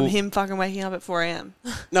 All, Him fucking waking up at 4 a.m.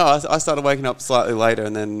 No, I started waking up slightly later,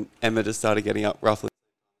 and then Emma just started getting up roughly.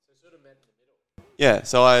 Yeah,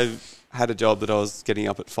 so I had a job that I was getting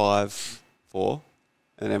up at 4,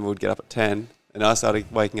 and Emma would get up at 10, and I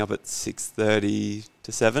started waking up at 6:30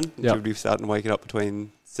 to 7, and Yep. she would be starting waking up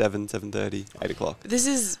between 7:30, 8 o'clock. This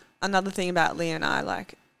is another thing about Leah and I.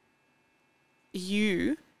 Like,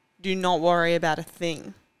 you do not worry about a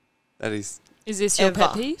thing. That is Is this your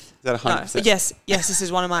pet Ever. peeve? that 100%. No. Yes, this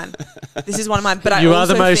is one of mine. This is one of mine. But I You are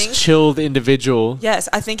also the most think, chilled individual yes,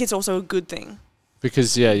 I think it's also a good thing.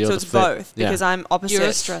 because you're So the it's flip. both Yeah. because I'm opposite. You're a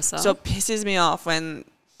stressor. So it pisses me off when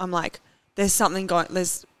I'm like, there's something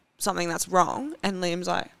that's wrong, and Liam's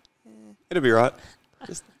like, It'll be right.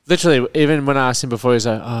 Literally, even when I asked him before, he's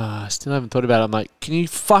like, I still haven't thought about it. I'm like, can you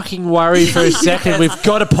fucking worry for a second? Yes. We've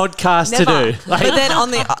got a podcast never. to do. Like, But then on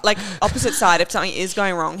the opposite side, if something is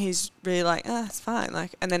going wrong, he's really like, it's fine.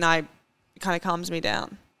 Like, and then it kind of calms me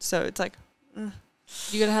down. So it's like,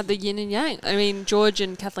 You got to have the yin and yang. I mean, George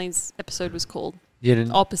and Kathleen's episode was called you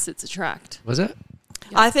didn't, Opposites Attract. was it?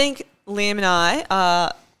 Yeah. I think Liam and I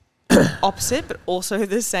are opposite, but also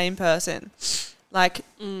the same person. Like,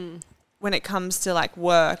 when it comes to like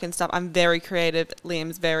work and stuff, I'm very creative.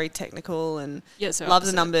 Liam's very technical and Yeah, so loves the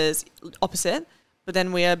opposite. numbers, opposite. But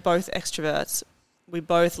then we are both extroverts. We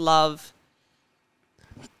both love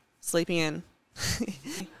sleeping in.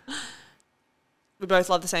 We both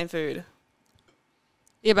love the same food.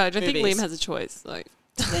 Yeah, but I don't think Movies. Liam has a choice. Like,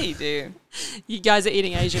 Yeah, you do. you guys are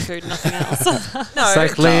eating Asian food and nothing else. No, It's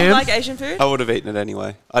like do you Liam. like Asian food? I would have eaten it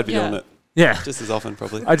anyway. I'd be Yeah. doing it Yeah. just as often,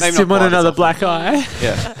 probably. I just Maybe didn't not want quite as another often. black eye.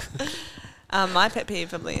 Yeah. My pet peeve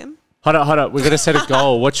from Liam. Hold up. We've got to set a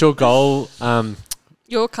goal. What's your goal?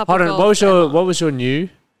 Your couple Hold on. goals, What was your new,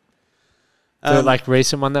 the, like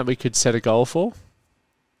recent one that we could set a goal for?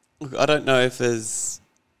 Look, I don't know if there's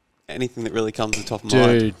anything that really comes to top of Dude.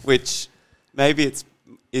 mind, which maybe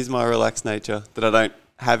is my relaxed nature that I don't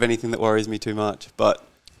have anything that worries me too much. But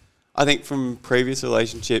I think from previous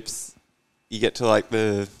relationships, you get to like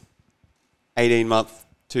the 18-month,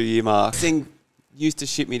 2-year mark. Thing used to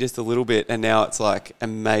shit me just a little bit, and now it's like a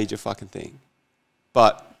major fucking thing.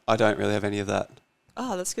 But I don't really have any of that.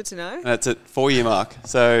 Oh, that's good to know. And it's at 4-year mark,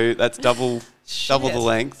 so that's double the Shit.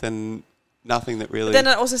 length and nothing that really. But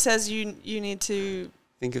then it also says you need to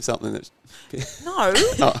think of something that's. no.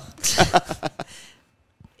 Oh.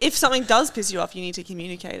 If something does piss you off, you need to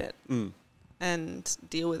communicate it Mm. and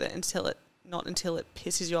deal with it until it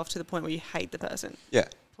pisses you off to the point where you hate the person. Yeah.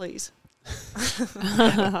 Please.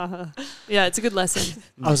 Yeah, it's a good lesson.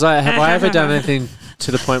 I was like, have I ever done anything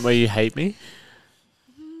to the point where you hate me?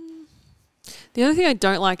 The only thing I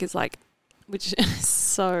don't like is like, which is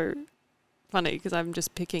so funny because I'm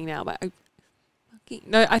just picking now, but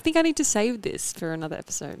I think I need to save this for another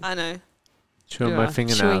episode. I know. Chewing You my are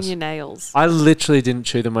fingernails. Chewing your nails. I literally didn't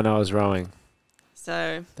chew them when I was rowing.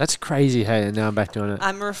 So That's crazy. Hey, and now I'm back doing it.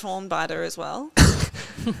 I'm a reformed biter as well.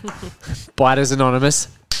 Biters Anonymous.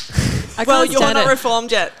 I Well, can't you're stand not it.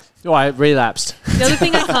 reformed yet. Oh, I relapsed. The other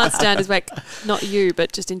thing I can't stand is like, not you,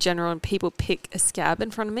 but just in general, when people pick a scab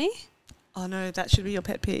in front of me. Oh no, that should be your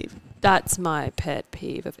pet peeve. That's my pet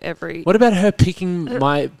peeve of every. What about her picking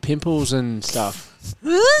my pimples and stuff?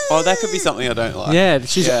 Oh, that could be something I don't like. Yeah,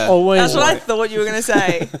 she's Yeah. always. That's what I thought you were going to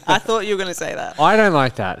say. I thought you were going to say that. I don't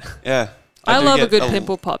like that. Yeah. I do love a get good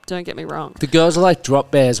pimple pop, don't get me wrong. The girls are like drop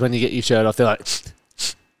bears when you get your shirt off. They're like,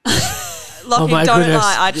 Lockie, my don't goodness.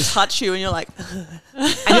 lie. I just touch you and you're like, and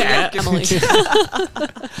Yeah. Emily.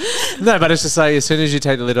 no, but it's just like as soon as you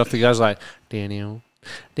take the lid off, the girl's like, Daniel,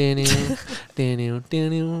 Daniel, Daniel,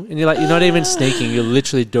 Daniel. And you're like, you're not even sneaking. You're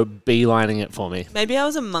literally beelining it for me. maybe I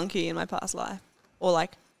was a monkey in my past life. Or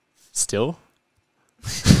like, Still?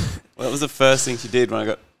 Well, that was the first thing she did when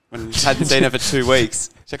I hadn't seen her for 2 weeks.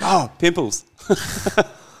 She's like, oh, pimples.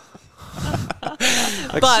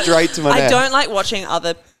 Like But straight to my I neck. don't like watching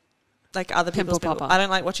other people's Pimple pimple. popper. I don't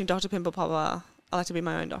like watching Dr. Pimple Popper. I like to be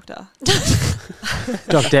my own doctor.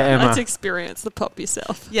 Dr. Emma. Let's experience the pop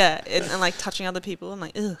yourself. Yeah, and like touching other people. I'm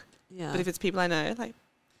like, ugh. Yeah. But if it's people I know, like,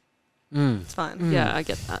 it's fine. Mm. Yeah, I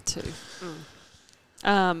get that too.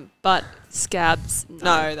 But scabs,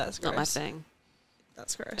 No, that's not my gross. thing.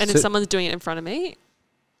 That's gross. And So- if someone's doing it in front of me,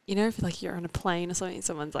 you know, if like you're on a plane or something,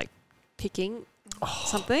 someone's like picking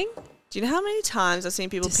something. Do you know how many times I've seen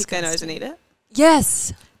people pick their nose and Disgusting. eat it?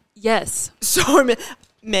 Yes. Yes. So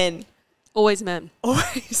men. Always men.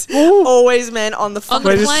 Always men on the fucking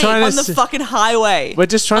We're just plane, trying to on the fucking highway. We're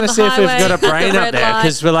just trying On to the see if we've got a highway, brain the up red there light.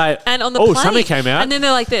 because we're like, And on the oh, plane. something came out. And then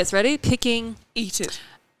they're like this, ready? Picking, Eat it.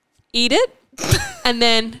 eat it, and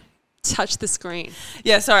then touch the screen.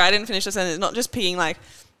 Yeah, sorry, I didn't finish the sentence. Not just picking like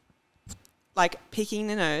picking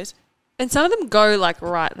the nose, And some of them go like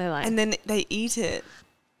right, they're like, and then they eat it.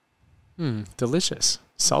 Delicious.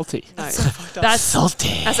 Salty. no, So fucked up. that's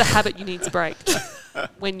Salty. a habit you need to break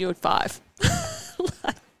when you're 5.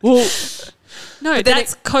 Well, No, But then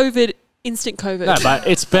that's COVID, instant COVID. no, but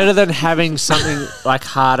it's better than having something like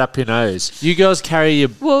hard up your nose. You girls carry your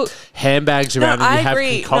well, handbags around No, and I you have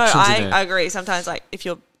agree. No, concoctions in I there. agree. Sometimes like if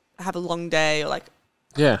you have a long day or like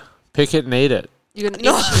Yeah. Pick it and eat it. You're gonna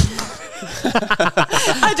No. eat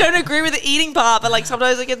I don't agree with the eating part, but like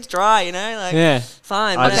sometimes it gets dry, you know? Like, Yeah.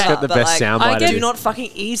 fine. I just whatever, got the but, best like, soundbite. I of get- it. Do not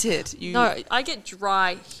fucking eat it. You No, I get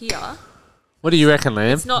dry here. What do you reckon,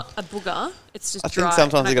 Liam? It's not a booger. It's just I dry. think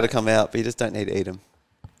sometimes And they got to go, come out, but you just don't need to eat them.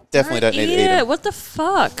 Definitely don't need to eat Yeah, them. what the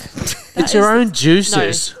fuck? It's your own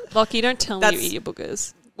juices. No, Lockie, don't tell me you That's- eat your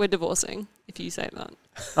boogers. We're divorcing if you say that.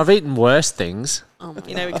 I've eaten worse things. Oh my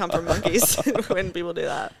You know, we God. come from monkeys when people do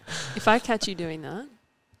that. If I catch you doing that,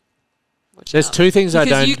 watch There's out. two things I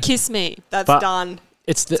Because don't. you kiss me. That's But- done.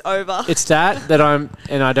 It's It's over. it's that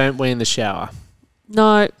I don't wee in the shower.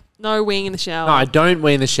 No weeing in the shower. No, I don't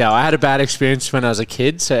wee in the shower. I had a bad experience when I was a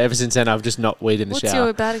kid, so ever since then I've just not weed in the What's shower.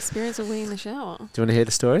 your bad experience of weeing in the shower? Do you want to hear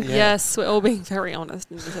the story? Yeah. Yes, we're all being very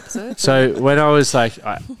honest in this episode. So when I was like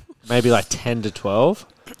maybe like 10 to 12,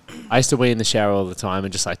 I used to wee in the shower all the time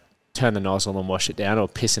and just like turn the nozzle and wash it down or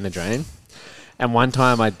piss in the drain. And one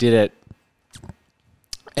time I did it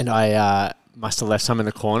and I must have left some in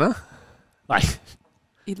the corner. Like,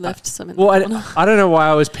 You left some in well, the corner. I don't know why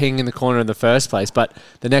I was peeing in the corner in the first place, but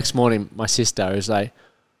the next morning my sister was like,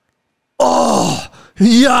 "Oh,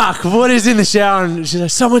 yuck, what is in the shower?" And she's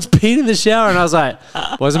like, "Someone's peed in the shower." And I was like,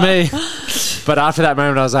 "Wasn't me." But after that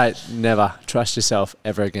moment, I was like, never trust yourself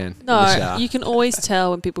ever again in the No, shower. you can always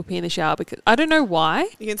tell when people pee in the shower because I don't know why.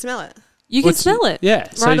 You can smell it. You can What's- smell it. Yeah,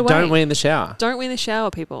 so right you away. don't wee in the shower. Don't wee in the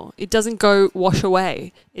shower, people. It doesn't go wash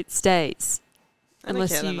away. It stays. I don't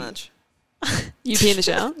Unless care that you- much. You pee in the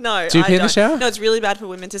shower? No, Do you I pee in the don't. shower? No, it's really bad for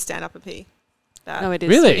women to stand up and pee. Bad. No, it is.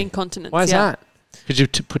 Really? Incontinence. Why is yeah. that? Could you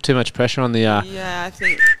put too much pressure on the... Yeah, I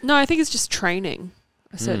think. No, I think it's just training.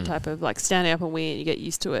 A certain Mm. type of like standing up and wee and you get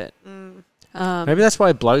used to it. Mm. Maybe that's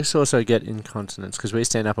why blokes also get incontinence, because we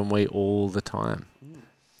stand up and wee all the time.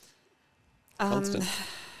 Constant.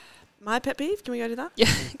 My pet peeve. Can we go to that?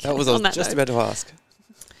 Yeah. That was I on was just note. about to ask.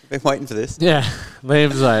 Been waiting for this. Yeah,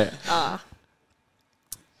 Liam's like...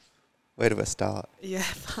 Where do I start? Yeah.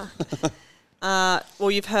 Fuck.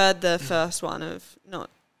 Well, you've heard the first one of not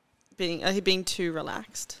being too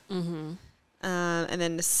relaxed, Mm-hmm. and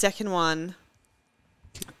then the second one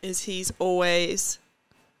is he's always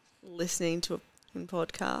listening to a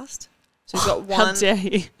podcast. So he's got How one. dare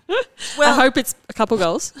you? I Well, hope it's a couple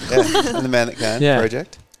goals. Yeah, and the man that can Yeah.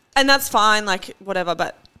 project. and that's fine, like whatever.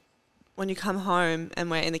 But when you come home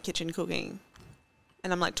and we're in the kitchen cooking,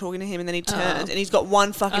 and I'm like talking to him, and then he turns and he's got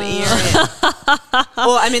one fucking ear in.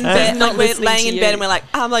 Or I'm in bed, not like we're listening laying to in you. bed, and we're like,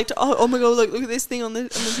 I'm like, oh my god, look at this thing on the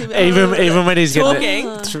TV. Even when he's talking,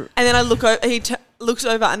 getting... and then I look over, looks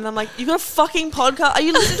over, and I'm like, you got a fucking podcast? Are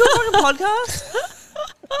you listening to a fucking podcast?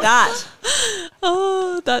 That.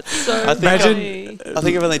 Oh, that's so I think funny. I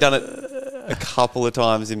think I've only done it a couple of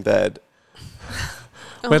times in bed.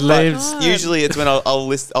 When Oh my Liam's- God. Usually it's when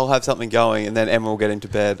I'll have something going, and then Emma will get into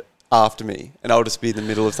bed after me, and I'll just be in the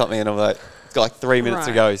middle of something, and I'm like, it's got like 3 minutes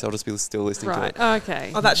to Right. go, so I'll just be still listening Right. to it.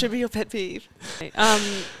 Okay. Oh, that should be your pet peeve.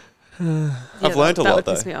 I've learnt a that lot, would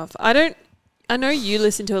piss though. me off. I know you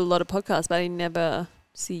listen to a lot of podcasts, but I never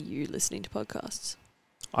see you listening to podcasts.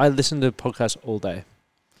 I listen to podcasts all day.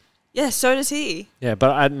 Yeah, so does he. Yeah,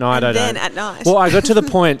 but at night I And then don't. at night. Well, I got to the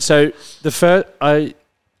point. So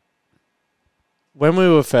when we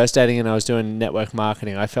were first dating and I was doing network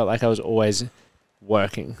marketing, I felt like I was always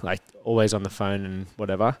working, like always on the phone and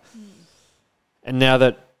whatever. And now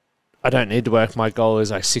that I don't need to work, my goal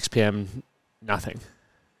is like 6 p.m. nothing.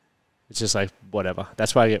 It's just like whatever.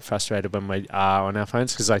 That's why I get frustrated when we are on our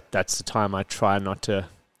phones, because like that's the time I try not to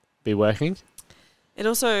be working. It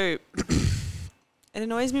also it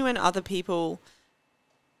annoys me when other people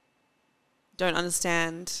don't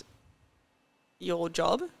understand your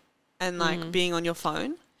job and like being on your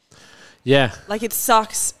phone. Yeah, Like it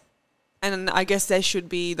sucks, and I guess there should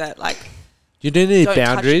be that like you do need don't touch-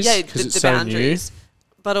 boundaries yeah, because the it's so boundaries.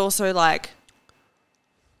 But also like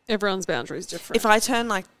Everyone's boundary is different. if I turn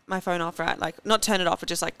like my phone off, right, like not turn it off, but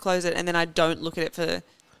just like close it, and then I don't look at it for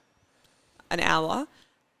an hour,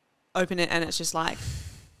 open it, and it's just like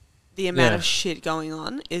the amount Yeah. of shit going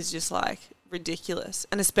on is just like ridiculous.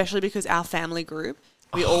 And especially because our family group,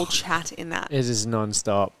 we all chat in that. new. It is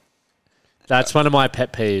non-stop. That's one of my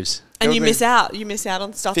pet peeves. And you Everything- miss out. You miss out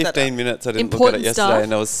on stuff 15 minutes, I didn't look at Important it yesterday, stuff.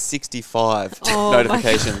 and there was 65 Oh my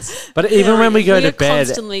notifications. But even when we go we to are bed,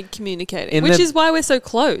 constantly communicating, in which the- is why we're so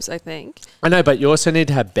close, I think. I know, but you also need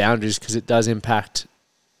to have boundaries because it does impact.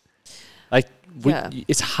 Like, Yeah.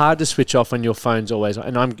 it's hard to switch off when your phone's always on.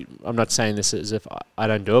 And I'm not saying this as if I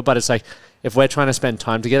don't do it, but it's like if we're trying to spend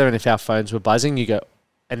time together and if our phones were buzzing, you go,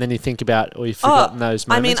 and then you think about or you've forgotten those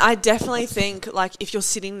I moments. mean, I definitely think like if you're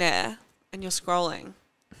sitting there and you're scrolling,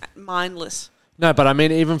 mindless. No, but I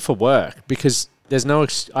mean even for work, because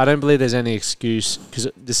I don't believe there's any excuse, because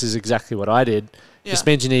this is exactly what I did. Yeah. Just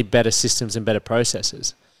means you need better systems and better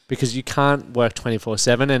processes, because you can't work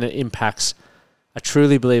 24/7, and it impacts. I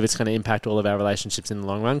truly believe it's going to impact all of our relationships in the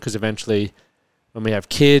long run, because eventually, when we have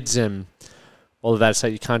kids and all of that, it's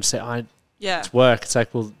like you can't just say, it's work. It's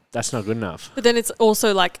like, well, that's not good enough. But then it's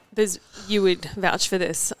also like you would vouch for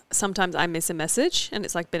this. Sometimes I miss a message and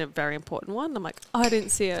it's like been a very important one. I'm like, I didn't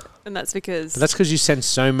see it. And that's because... But that's because you send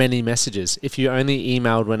so many messages. If you only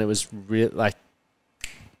emailed when it was like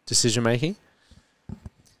decision making.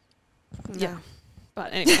 Yeah.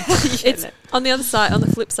 But anyway, it's on the other side, on the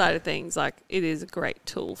flip side of things, like it is a great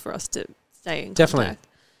tool for us to stay in Definitely. contact.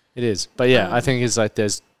 It is. But yeah, I think it's like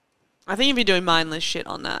I think if you're doing mindless shit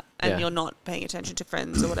on that and Yeah. you're not paying attention to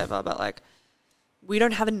friends or whatever, but like, we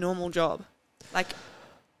don't have a normal job. Like,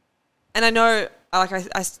 and I know, like,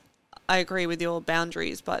 I agree with your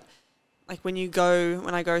boundaries, but like when I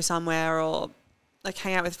go somewhere or like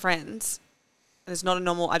hang out with friends, and it's not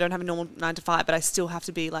I don't have a normal 9 to 5, but I still have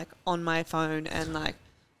to be like on my phone and like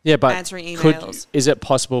answering emails. Is it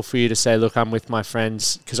possible for you to say, look, I'm with my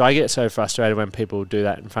friends? Because I get so frustrated when people do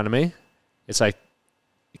that in front of me. It's like,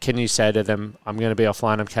 can you say to them, I'm going to be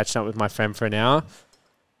offline, I'm catching up with my friend for an hour,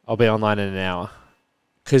 I'll be online in an hour?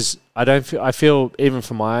 Because I feel, even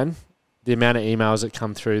for mine, the amount of emails that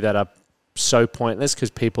come through that are so pointless because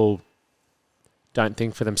people don't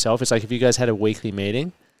think for themselves. It's like if you guys had a weekly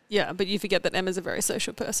meeting. Yeah, but you forget that Emma's a very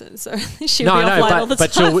social person, so she'll be offline all the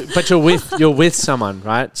time. But you're with someone,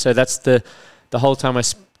 right? So that's the whole time we're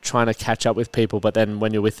trying to catch up with people, but then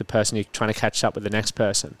when you're with the person, you're trying to catch up with the next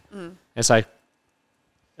person. It's like,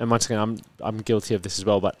 and once again, I'm guilty of this as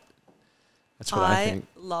well, but that's what I think.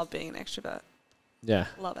 I love being an extrovert. Yeah.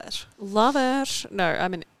 Love it. Love it. No,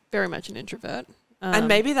 I'm very much an introvert. And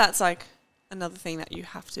maybe that's like another thing that you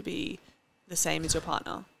have to be the same as your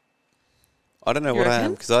partner. I don't know what I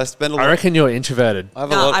am, because I spend a lot. I reckon you're introverted.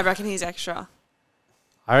 I reckon he's extra.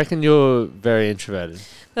 I reckon you're very introverted.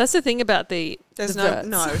 That's the thing about There's the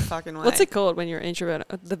no verts. fucking way. What's it called when you're an introvert?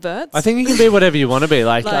 The verts? I think you can be whatever you want to be.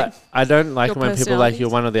 Like Like I don't like your when people like you're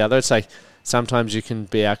personalities? one or the other. It's like sometimes you can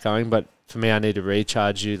be outgoing, but for me, I need to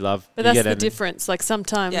recharge. You love. But you that's get the energy. difference. Like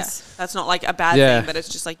sometimes that's not like a bad Yeah. thing, but it's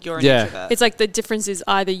just like you're an Yeah. introvert. it's like the difference is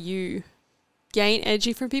either you gain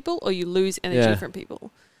energy from people or you lose energy Yeah. from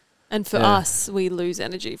people. And for Yeah. us, we lose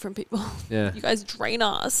energy from people. Yeah. You guys drain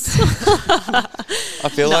us. I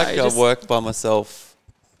feel No, like just- I work by myself,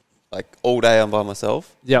 like all day I'm by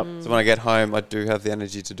myself. Yep. So when I get home, I do have the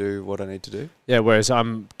energy to do what I need to do. Yeah. Whereas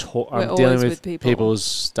I'm We're dealing always with with people. people's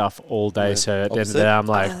stuff all day. Yeah. So at the end of Opposite. the day, I'm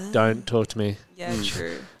like, don't talk to me. Yeah,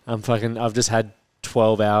 true. I've just had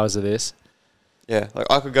 12 hours of this. Yeah, like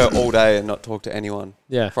I could go all day and not talk to anyone.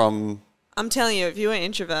 Yeah. From I'm telling you, if you were an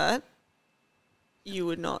introvert, you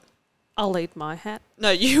would not. I'll leave my hat. No,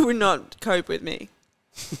 you would not cope with me.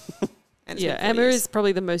 And it's Yeah, been 4 Emma years. is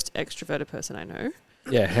probably the most extroverted person I know.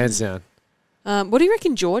 Yeah. Hands down. What do you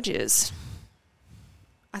reckon George is?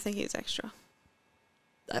 I think he's extra.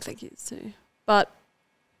 I think he is too. But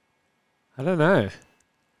I don't know.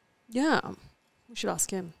 yeah, we should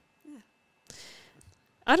ask him.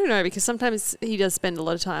 I don't know, because sometimes he does spend a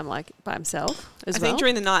lot of time like by himself as I well. think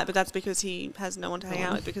during the night, but that's because he has no one to hang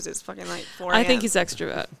out with because it's fucking like 4 a.m. I think he's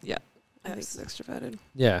extrovert. Yeah, I think Yes. he's extroverted.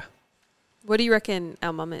 Yeah. What do you reckon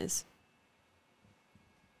our mum is?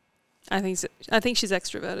 I think she's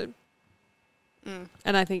extroverted,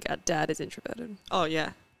 and I think our dad is introverted. Oh,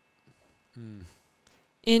 yeah.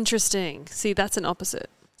 Interesting. See, that's an opposite.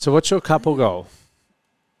 So what's your couple goal?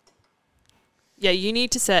 Yeah, you need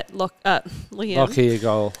to set Liam. Lock here your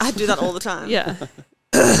goal. I do that all the time. Yeah.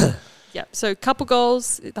 Yeah. So couple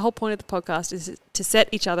goals. The whole point of the podcast is to set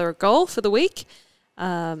each other a goal for the week. Okay,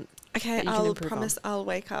 that you can I'll improve promise I'll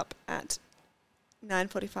wake up at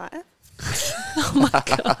 9:45. Oh my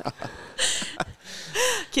god.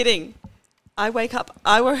 Kidding.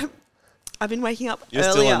 I've been waking up you're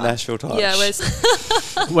earlier. still in Nashville time. Yeah,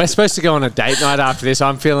 We're supposed to go on a date night after this.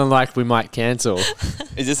 I'm feeling like we might cancel.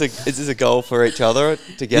 Is this a goal for each other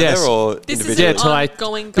together Yes. or this is individually? an to like-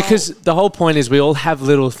 ongoing goal. Because the whole point is we all have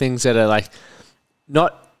little things that are like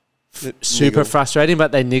not super Niggle. frustrating,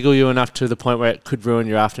 but they niggle you enough to the point where it could ruin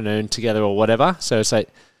your afternoon together or whatever. So it's like,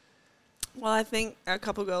 Well, I think a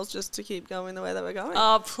couple goals just to keep going the way that we're going.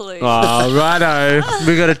 Oh please. oh, righto.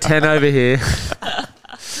 We got a 10 over here.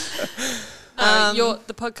 Your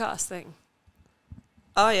the podcast thing.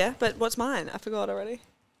 Oh, yeah, but what's mine? I forgot already.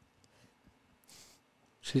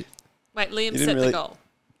 Wait, Liam didn't set the really- goal.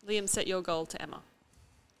 Liam set your goal to Emma.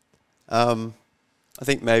 I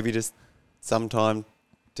think maybe just some time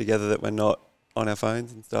together that we're not on our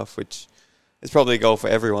phones and stuff, which is probably a goal for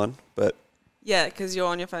everyone, but Yeah, because you're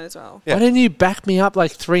on your phone as well. Yeah. Why didn't you back me up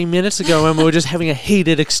like 3 minutes ago when we were just having a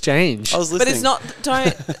heated exchange? I was But listening. it's not.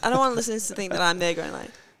 I don't want listeners to think that I'm there going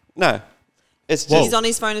like. No. It's Whoa. just... He's on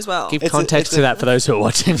his phone as well. Give It's context to that for those who are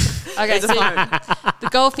watching. Okay, It's a so phone. the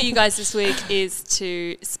goal for you guys this week is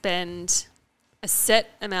to spend a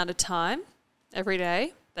set amount of time every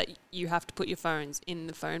day that you have to put your phones in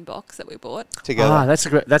the phone box that we bought. together.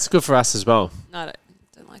 That's good for us as well. No, I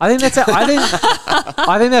don't like I think that's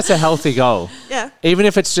I think that's a healthy goal. Yeah. Even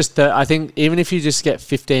if it's just I think even if you just get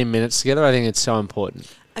 15 minutes together, I think it's so important.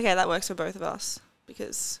 Okay, that works for both of us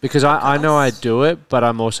Because I know I do it, but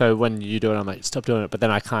I'm also, when you do it, I'm like, stop doing it. But then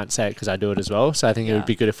I can't say it because I do it as well. So I think it would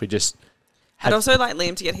be good if we just I'd also like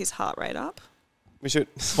Liam to get his heart rate up. We should...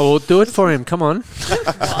 Well, we'll do it for him. Come on.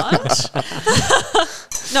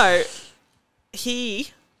 No,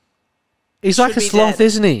 he's like should a be sloth, dead.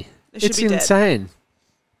 isn't he? It should It's be dead. insane.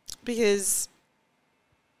 because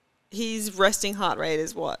his resting heart rate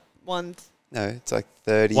is what? No, it's like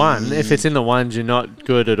 30... One, if it's in the ones, you're not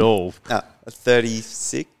good at all.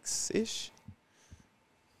 36-ish?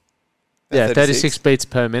 Yeah, 36 beats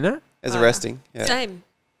per minute. As a resting. Yeah. Same.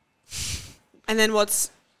 And then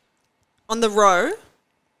what's on the row?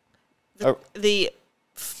 Oh. The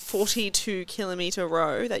 42 kilometer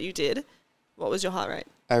row that you did. What was your heart rate?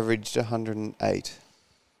 Averaged 108.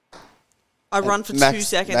 I run for 2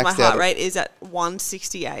 seconds. My maxed heart out rate is at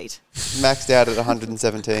 168. Maxed out at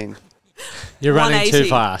 117. You're running too 180.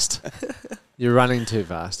 fast. You're running too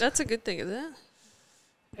fast. That's a good thing, isn't it?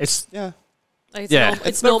 It's Yeah. Like it's Yeah.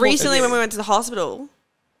 it's But normal. recently when we went to the hospital,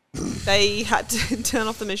 they had to turn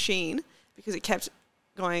off the machine because it kept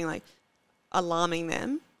going like alarming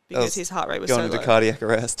them because was his heart rate was Going so into low. cardiac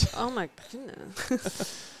arrest. Oh my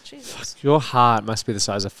goodness. Jesus. your heart must be the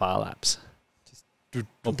size of Far Laps.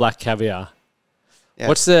 Or black caviar. Yeah.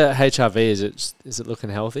 What's the HRV? Is it looking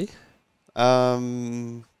healthy?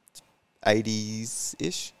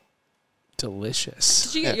 80s-ish. Delicious.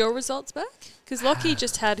 Did you get your results back? Because Lockie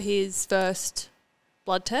just had his first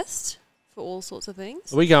blood test for all sorts of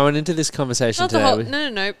things. Are we going into this conversation Not the today? whole.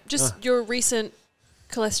 No. Just your recent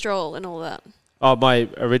cholesterol and all that. Oh, my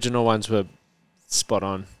original ones were spot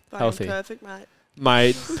on. Fucking Healthy. Perfect, mate.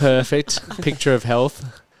 My perfect picture of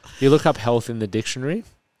health. You look up health in the dictionary.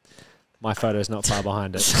 My photo's not far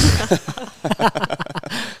behind it.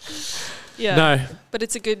 Yeah. No, But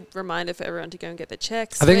it's a good reminder for everyone to go and get their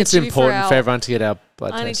checks. I think We're it's due important for everyone to get our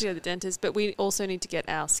blood I need test. to go to the dentist, but we also need to get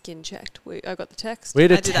our skin checked. I got the text. We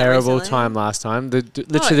had I a did that terrible recently. time last time. Literally,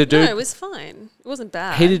 the No, dude, it was fine. It wasn't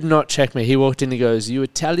bad. he did not check me. He walked in, he goes, "You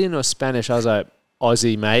Italian or Spanish?" I was like,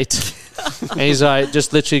 "Aussie, mate." And he's like,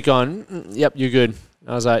 just literally gone, "Yep, you're good."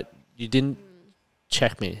 I was like, "You didn't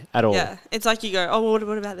check me at all." Yeah, it's like you go, oh, well,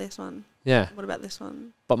 what about this one? Yeah. What about this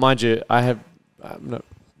one? But mind you,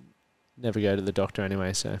 never go to the doctor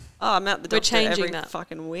anyway, so. Oh, I'm at the We're doctor changing every that.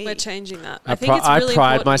 fucking week. We're changing that. I I think it's really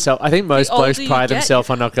pride important. myself. I think most The older blokes you pride get, themselves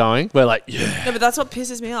on not going. We're like, yeah. No, but that's what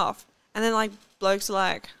pisses me off. And then like blokes are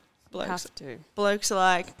like, Have to. blokes are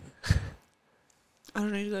like, I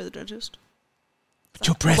don't need to go to the dentist. But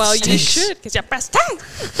your breath Well, you stinks. should, because your breast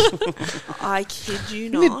stinks. I kid you You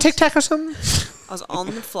not. need Tic Tac or something? I was on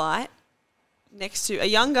the flight next to a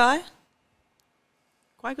young guy,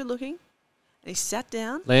 quite good looking, and he sat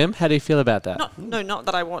down. Liam, how do you feel about that? Not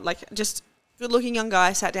that I want, like, just good looking young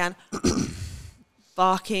guy sat down.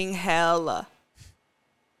 Fucking hell.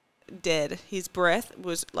 Dead. His breath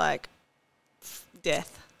was like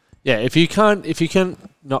death. Yeah, if you can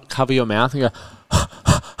not cover your mouth and go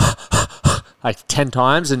like 10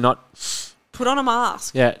 times and not, Put on a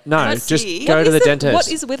mask. yeah, no, I just see. go What to is the dentist. What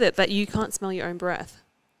is with it that you can't smell your own breath?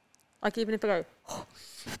 Like even if I go,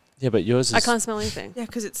 Yeah, but yours is. I can't smell anything. Yeah,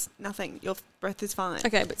 because it's nothing. Your breath is fine.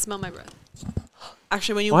 Okay, but smell my breath.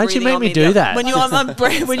 Actually, when you're Why'd you breathing make on me me, do though- that? When you're on my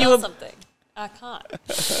breath, when you Smell were something. I can't.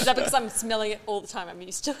 Is that because I'm smelling it all the time? I'm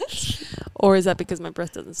used to it, or is that because my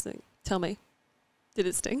breath doesn't stink? Tell me, did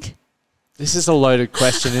it stink? This is a loaded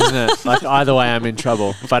question, isn't it? Like either way, I'm in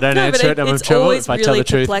trouble. If I don't No, but answer it, I'm in it's trouble. always If I tell really the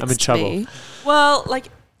truth, I'm in perplexed trouble. me. well, like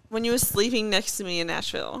when you were sleeping next to me in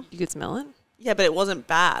Nashville. You could smell it. Yeah, but it wasn't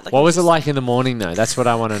bad. Like What was it just- like in the morning, though? That's what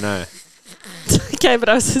I want to know. Okay, but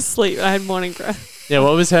I was asleep. I had morning breath. Yeah,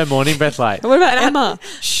 what was her morning breath like? What about Emma?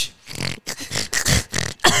 Shh.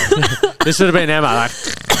 This would have been Emma. Like,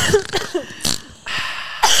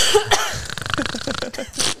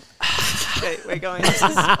 Okay, we're going.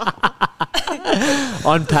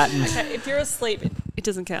 on pattern. Okay, if you're asleep, it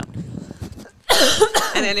doesn't count.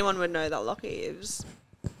 And anyone would know that Lockie is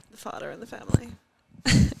the father in the family.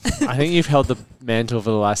 I think you've held the mantle for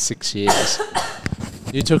the last 6 years.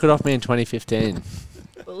 You took it off me in 2015.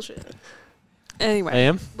 Bullshit. Anyway,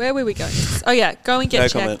 Liam? where were we going? Oh yeah, go and get No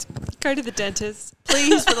checked. comment. Go to the dentist.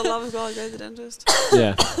 Please, for the love of God, go to the dentist.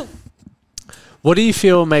 Yeah. What do you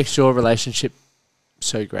feel makes your relationship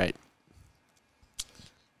so great?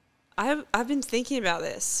 I've been thinking about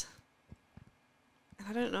this.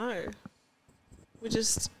 I don't know. It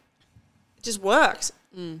just works.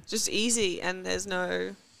 Just easy, and there's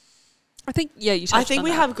no. I think you. I think we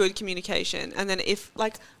have good communication, and then if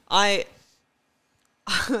like I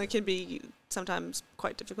can be sometimes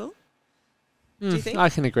quite difficult. Do you think? I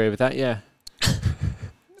can agree with that, yeah.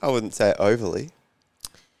 I wouldn't say overly.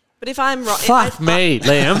 But if I'm wrong, Fuck me,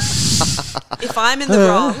 Liam. if I'm in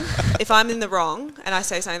the wrong, and I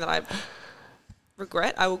say something that I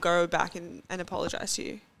regret, I will go back and apologise to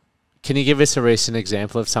you. Can you give us a recent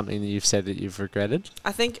example of something that you've said that you've regretted?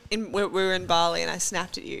 I think we were in Bali, and I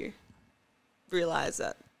snapped at you, realised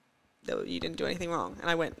that you didn't do anything wrong, and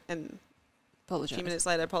I went and a few minutes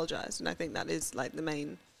later apologised, and I think that is like the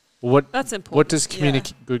main. That's important. What does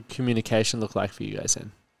good communication look like for you guys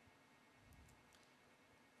then?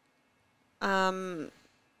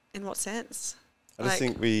 In what sense? I just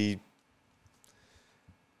think we...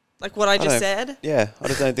 Like what I just said? Yeah, I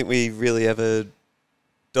just don't think we really ever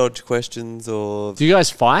dodge questions or... Do you guys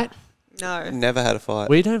fight? No. Never had a fight.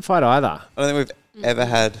 We don't fight either. I don't think we've ever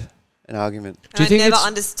had an argument. Do you think I never it's-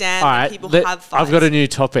 understand All that right, people have fights. I've got a new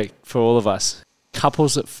topic for all of us.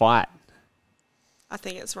 Couples that fight. I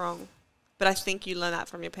think it's wrong. But I think you learn that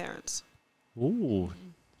from your parents. Ooh,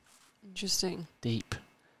 Interesting. deep.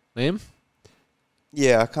 Liam?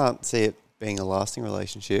 Yeah, I can't see it being a lasting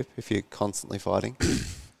relationship if you're constantly fighting.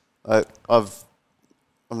 I'm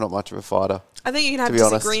not much of a fighter. I think you can have To be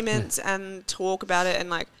honest. disagreements and talk about it, and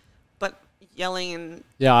but yelling and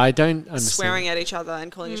Yeah, I don't understand. swearing at each other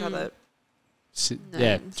and calling each other.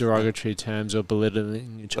 Yeah, Names. derogatory terms or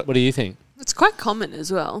belittling each other. What do you think? It's quite common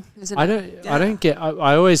as well, isn't it? I don't get.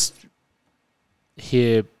 I always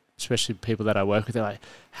hear, especially people that I work with, they're like,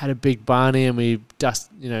 had a big Barney and we dust,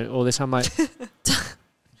 all this. I'm like,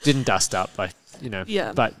 didn't dust up,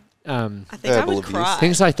 Yeah. But I think I Verbal would abuse. cry.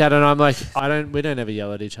 things like that, and I'm like, we don't ever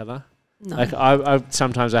yell at each other. No. Like I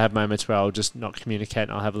sometimes I have moments where I'll just not communicate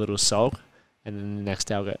and I'll have a little sulk, and then the next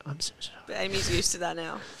day I'll go, I'm so sorry. But Amy's used to that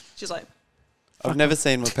now. She's like, I've never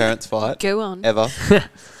seen my parents fight, Go on. ever.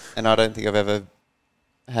 And I don't think I've ever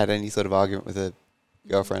had any sort of argument with a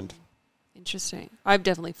girlfriend. Interesting. I've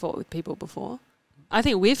definitely fought with people before. I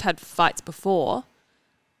think we've had fights before,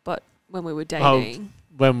 but when we were dating.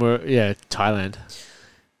 When we're Thailand.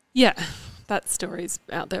 Yeah, that story's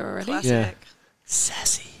out there already. classic. Yeah.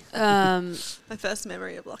 Sassy. Um, My first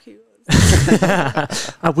memory of Lucky was.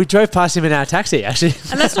 We drove past him in our taxi, actually.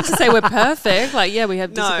 and that's not to say we're perfect. Like, yeah, we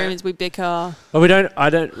have No. disagreements, we bicker. But we don't. I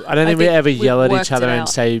don't think we think ever we've yell at worked each other it and out.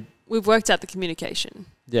 say, We've worked out the communication,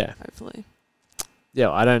 yeah, hopefully. yeah.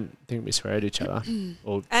 I don't think we swear at each other.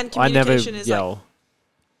 Or And I never communication is like yell.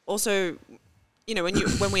 also,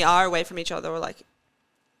 when we are away from each other, or like,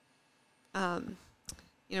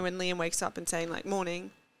 when Liam wakes up and saying like morning,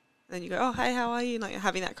 and then you go, oh hey, how are you? And, like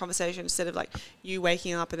having that conversation instead of like you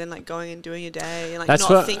waking up and then like going and doing your day and like That's not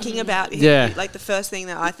what- thinking about him. Yeah. Like the first thing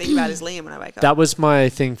that I think about is Liam when I wake up. That was my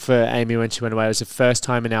thing for Amy when she went away. It was the first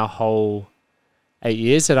time in our whole 8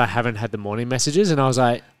 years that I haven't had the morning messages, and I was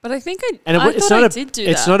like, But I think and I it's thought not I a did do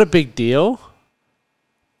it's that. not a big deal.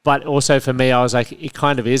 But also for me, I was like, it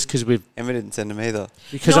kind of is because Emma didn't send them either.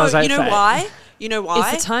 because no, I was like, you know why? You know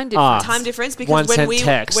why? It's the time Ah. difference. Time difference because One when sent we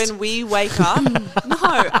text. when we wake up,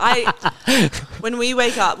 when we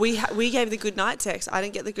wake up, we gave the good night text. I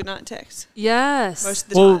didn't get the good night text Yes. most of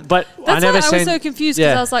the Well, time. but That's I never why I seen. was so confused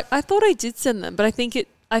because yeah. I was like, I thought I did send them, but I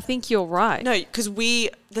think you're right. No, because the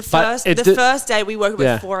it first day we woke up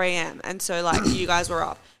Yeah. at 4 a.m. and so like you guys were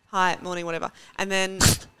up, hi, morning, whatever, and then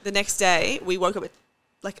the next day we woke up at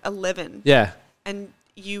like 11, Yeah, and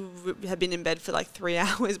you had been in bed for like 3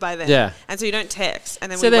 hours by then, Yeah. and so you don't text,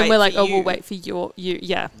 and then So then we're like, for oh, you we'll wait for you.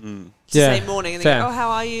 Yeah. to Yeah, say morning, and they fair. go, oh,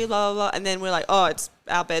 how are you, blah blah blah, and then we're like, oh, it's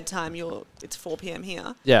our bedtime. It's 4 p.m.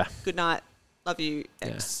 here. yeah. Good night, love you,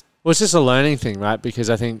 X. Well, it's just a learning thing, right? Because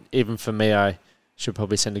I think even for me, I should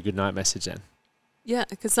probably send a good night message then. Yeah,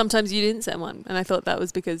 because sometimes you didn't send one, and I thought that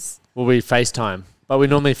was because. Well, we FaceTime, but we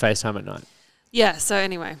normally FaceTime at night. Yeah. So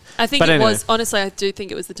anyway, I think But it anyway. was honestly. I do think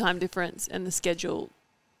it was the time difference and the schedule.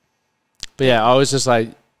 But yeah, I was just like,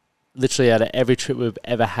 literally out of every trip we've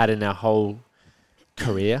ever had in our whole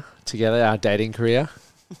career together, our dating career,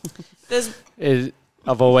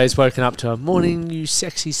 I've always woken up to a morning, you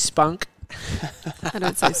sexy spunk. I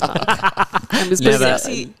don't say spunk. I was Never.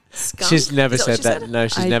 Sexy skunk? She's never Is that said what that. she No,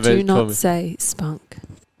 she's I never do called not me. say spunk.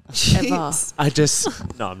 Ever. Jeez. I just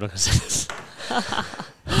no, I'm not gonna say this.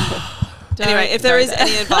 Anyway, if there is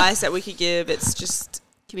any advice that we could give, it's just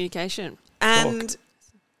communication. And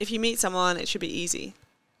if you meet someone, it should be easy.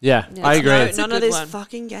 Yeah, Yeah. I agree. That's a None of good these one.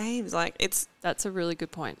 fucking games. Like That's a really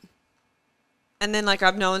good point. and then like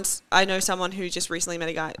I know someone who just recently met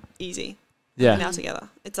a guy easy. Yeah. Now together.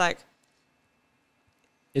 It's like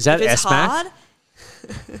Is that if it's SMAC? hard,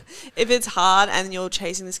 if it's hard and you're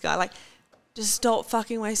chasing this guy, like just stop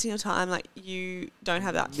fucking wasting your time. Like you don't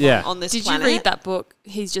have that Yeah. on this Did planet. you read that book?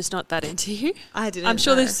 He's just not that into you. I didn't. I'm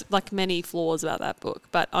sure know. there's like many flaws about that book,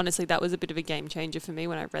 but honestly, that was a bit of a game changer for me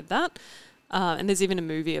when I read that. And there's even a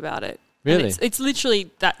movie about it. And Really? it's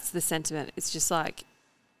literally, that's the sentiment. It's just like,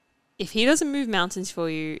 if he doesn't move mountains for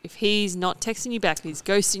you, if he's not texting you back, if he's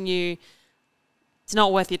ghosting you, it's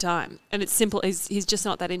not worth your time. And it's simple. He's just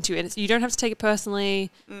not that into you. And you don't have to take it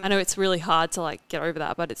personally. I know it's really hard to like get over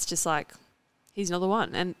that, but it's just like, he's not the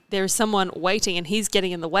one. And there is someone waiting and he's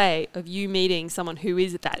getting in the way of you meeting someone who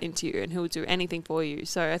is that into you and who will do anything for you.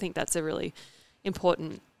 So I think that's a really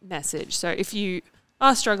important message. So if you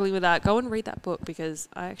are struggling with that, go and read that book, because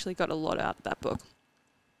I actually got a lot out of that book.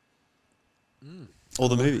 Or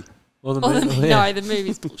the movie. Well, the No, movie, yeah. the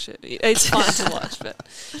movie's bullshit. It's fun to watch, but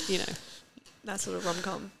you know. that sort of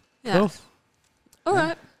rom-com. Yeah. Cool. All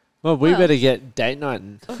right. Well, we Well. better get date night.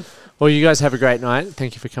 Well, you guys have a great night.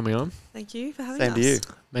 Thank you for coming on. Thank you for having Same us. to you.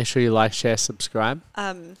 Make sure you like, share, subscribe.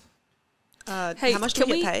 Hey, how much do can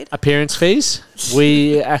we we- get paid? Appearance fees,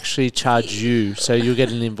 we actually charge you, so you'll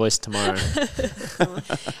get an invoice tomorrow.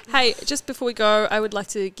 Hey, just before we go, I would like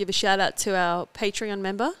to give a shout out to our Patreon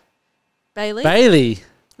member, Bailey. Bailey,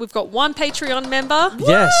 We've got one Patreon member.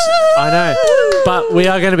 yes, I know. But we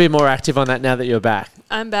are going to be more active on that now that you're back.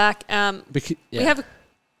 I'm back. Because, We have a,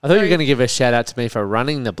 I thought you were going to give a shout out to me for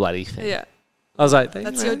running the bloody thing. yeah. I was like, thank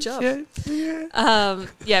That's you, your man. job.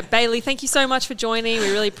 Yeah, Bailey, thank you so much for joining. We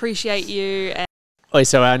really appreciate you. And Okay,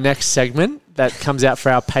 so our next segment that comes out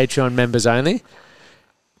for our Patreon members only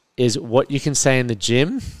is what you can say in the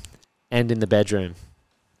gym and in the bedroom.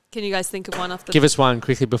 can you guys think of one off the Give us one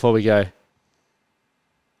quickly before we go.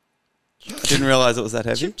 Didn't realise it was that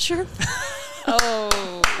heavy. chirp?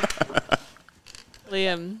 Oh.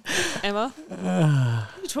 Liam. Emma? What are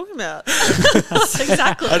you talking about?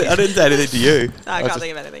 Exactly. I didn't say anything to you. I I can't just-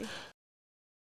 think of anything.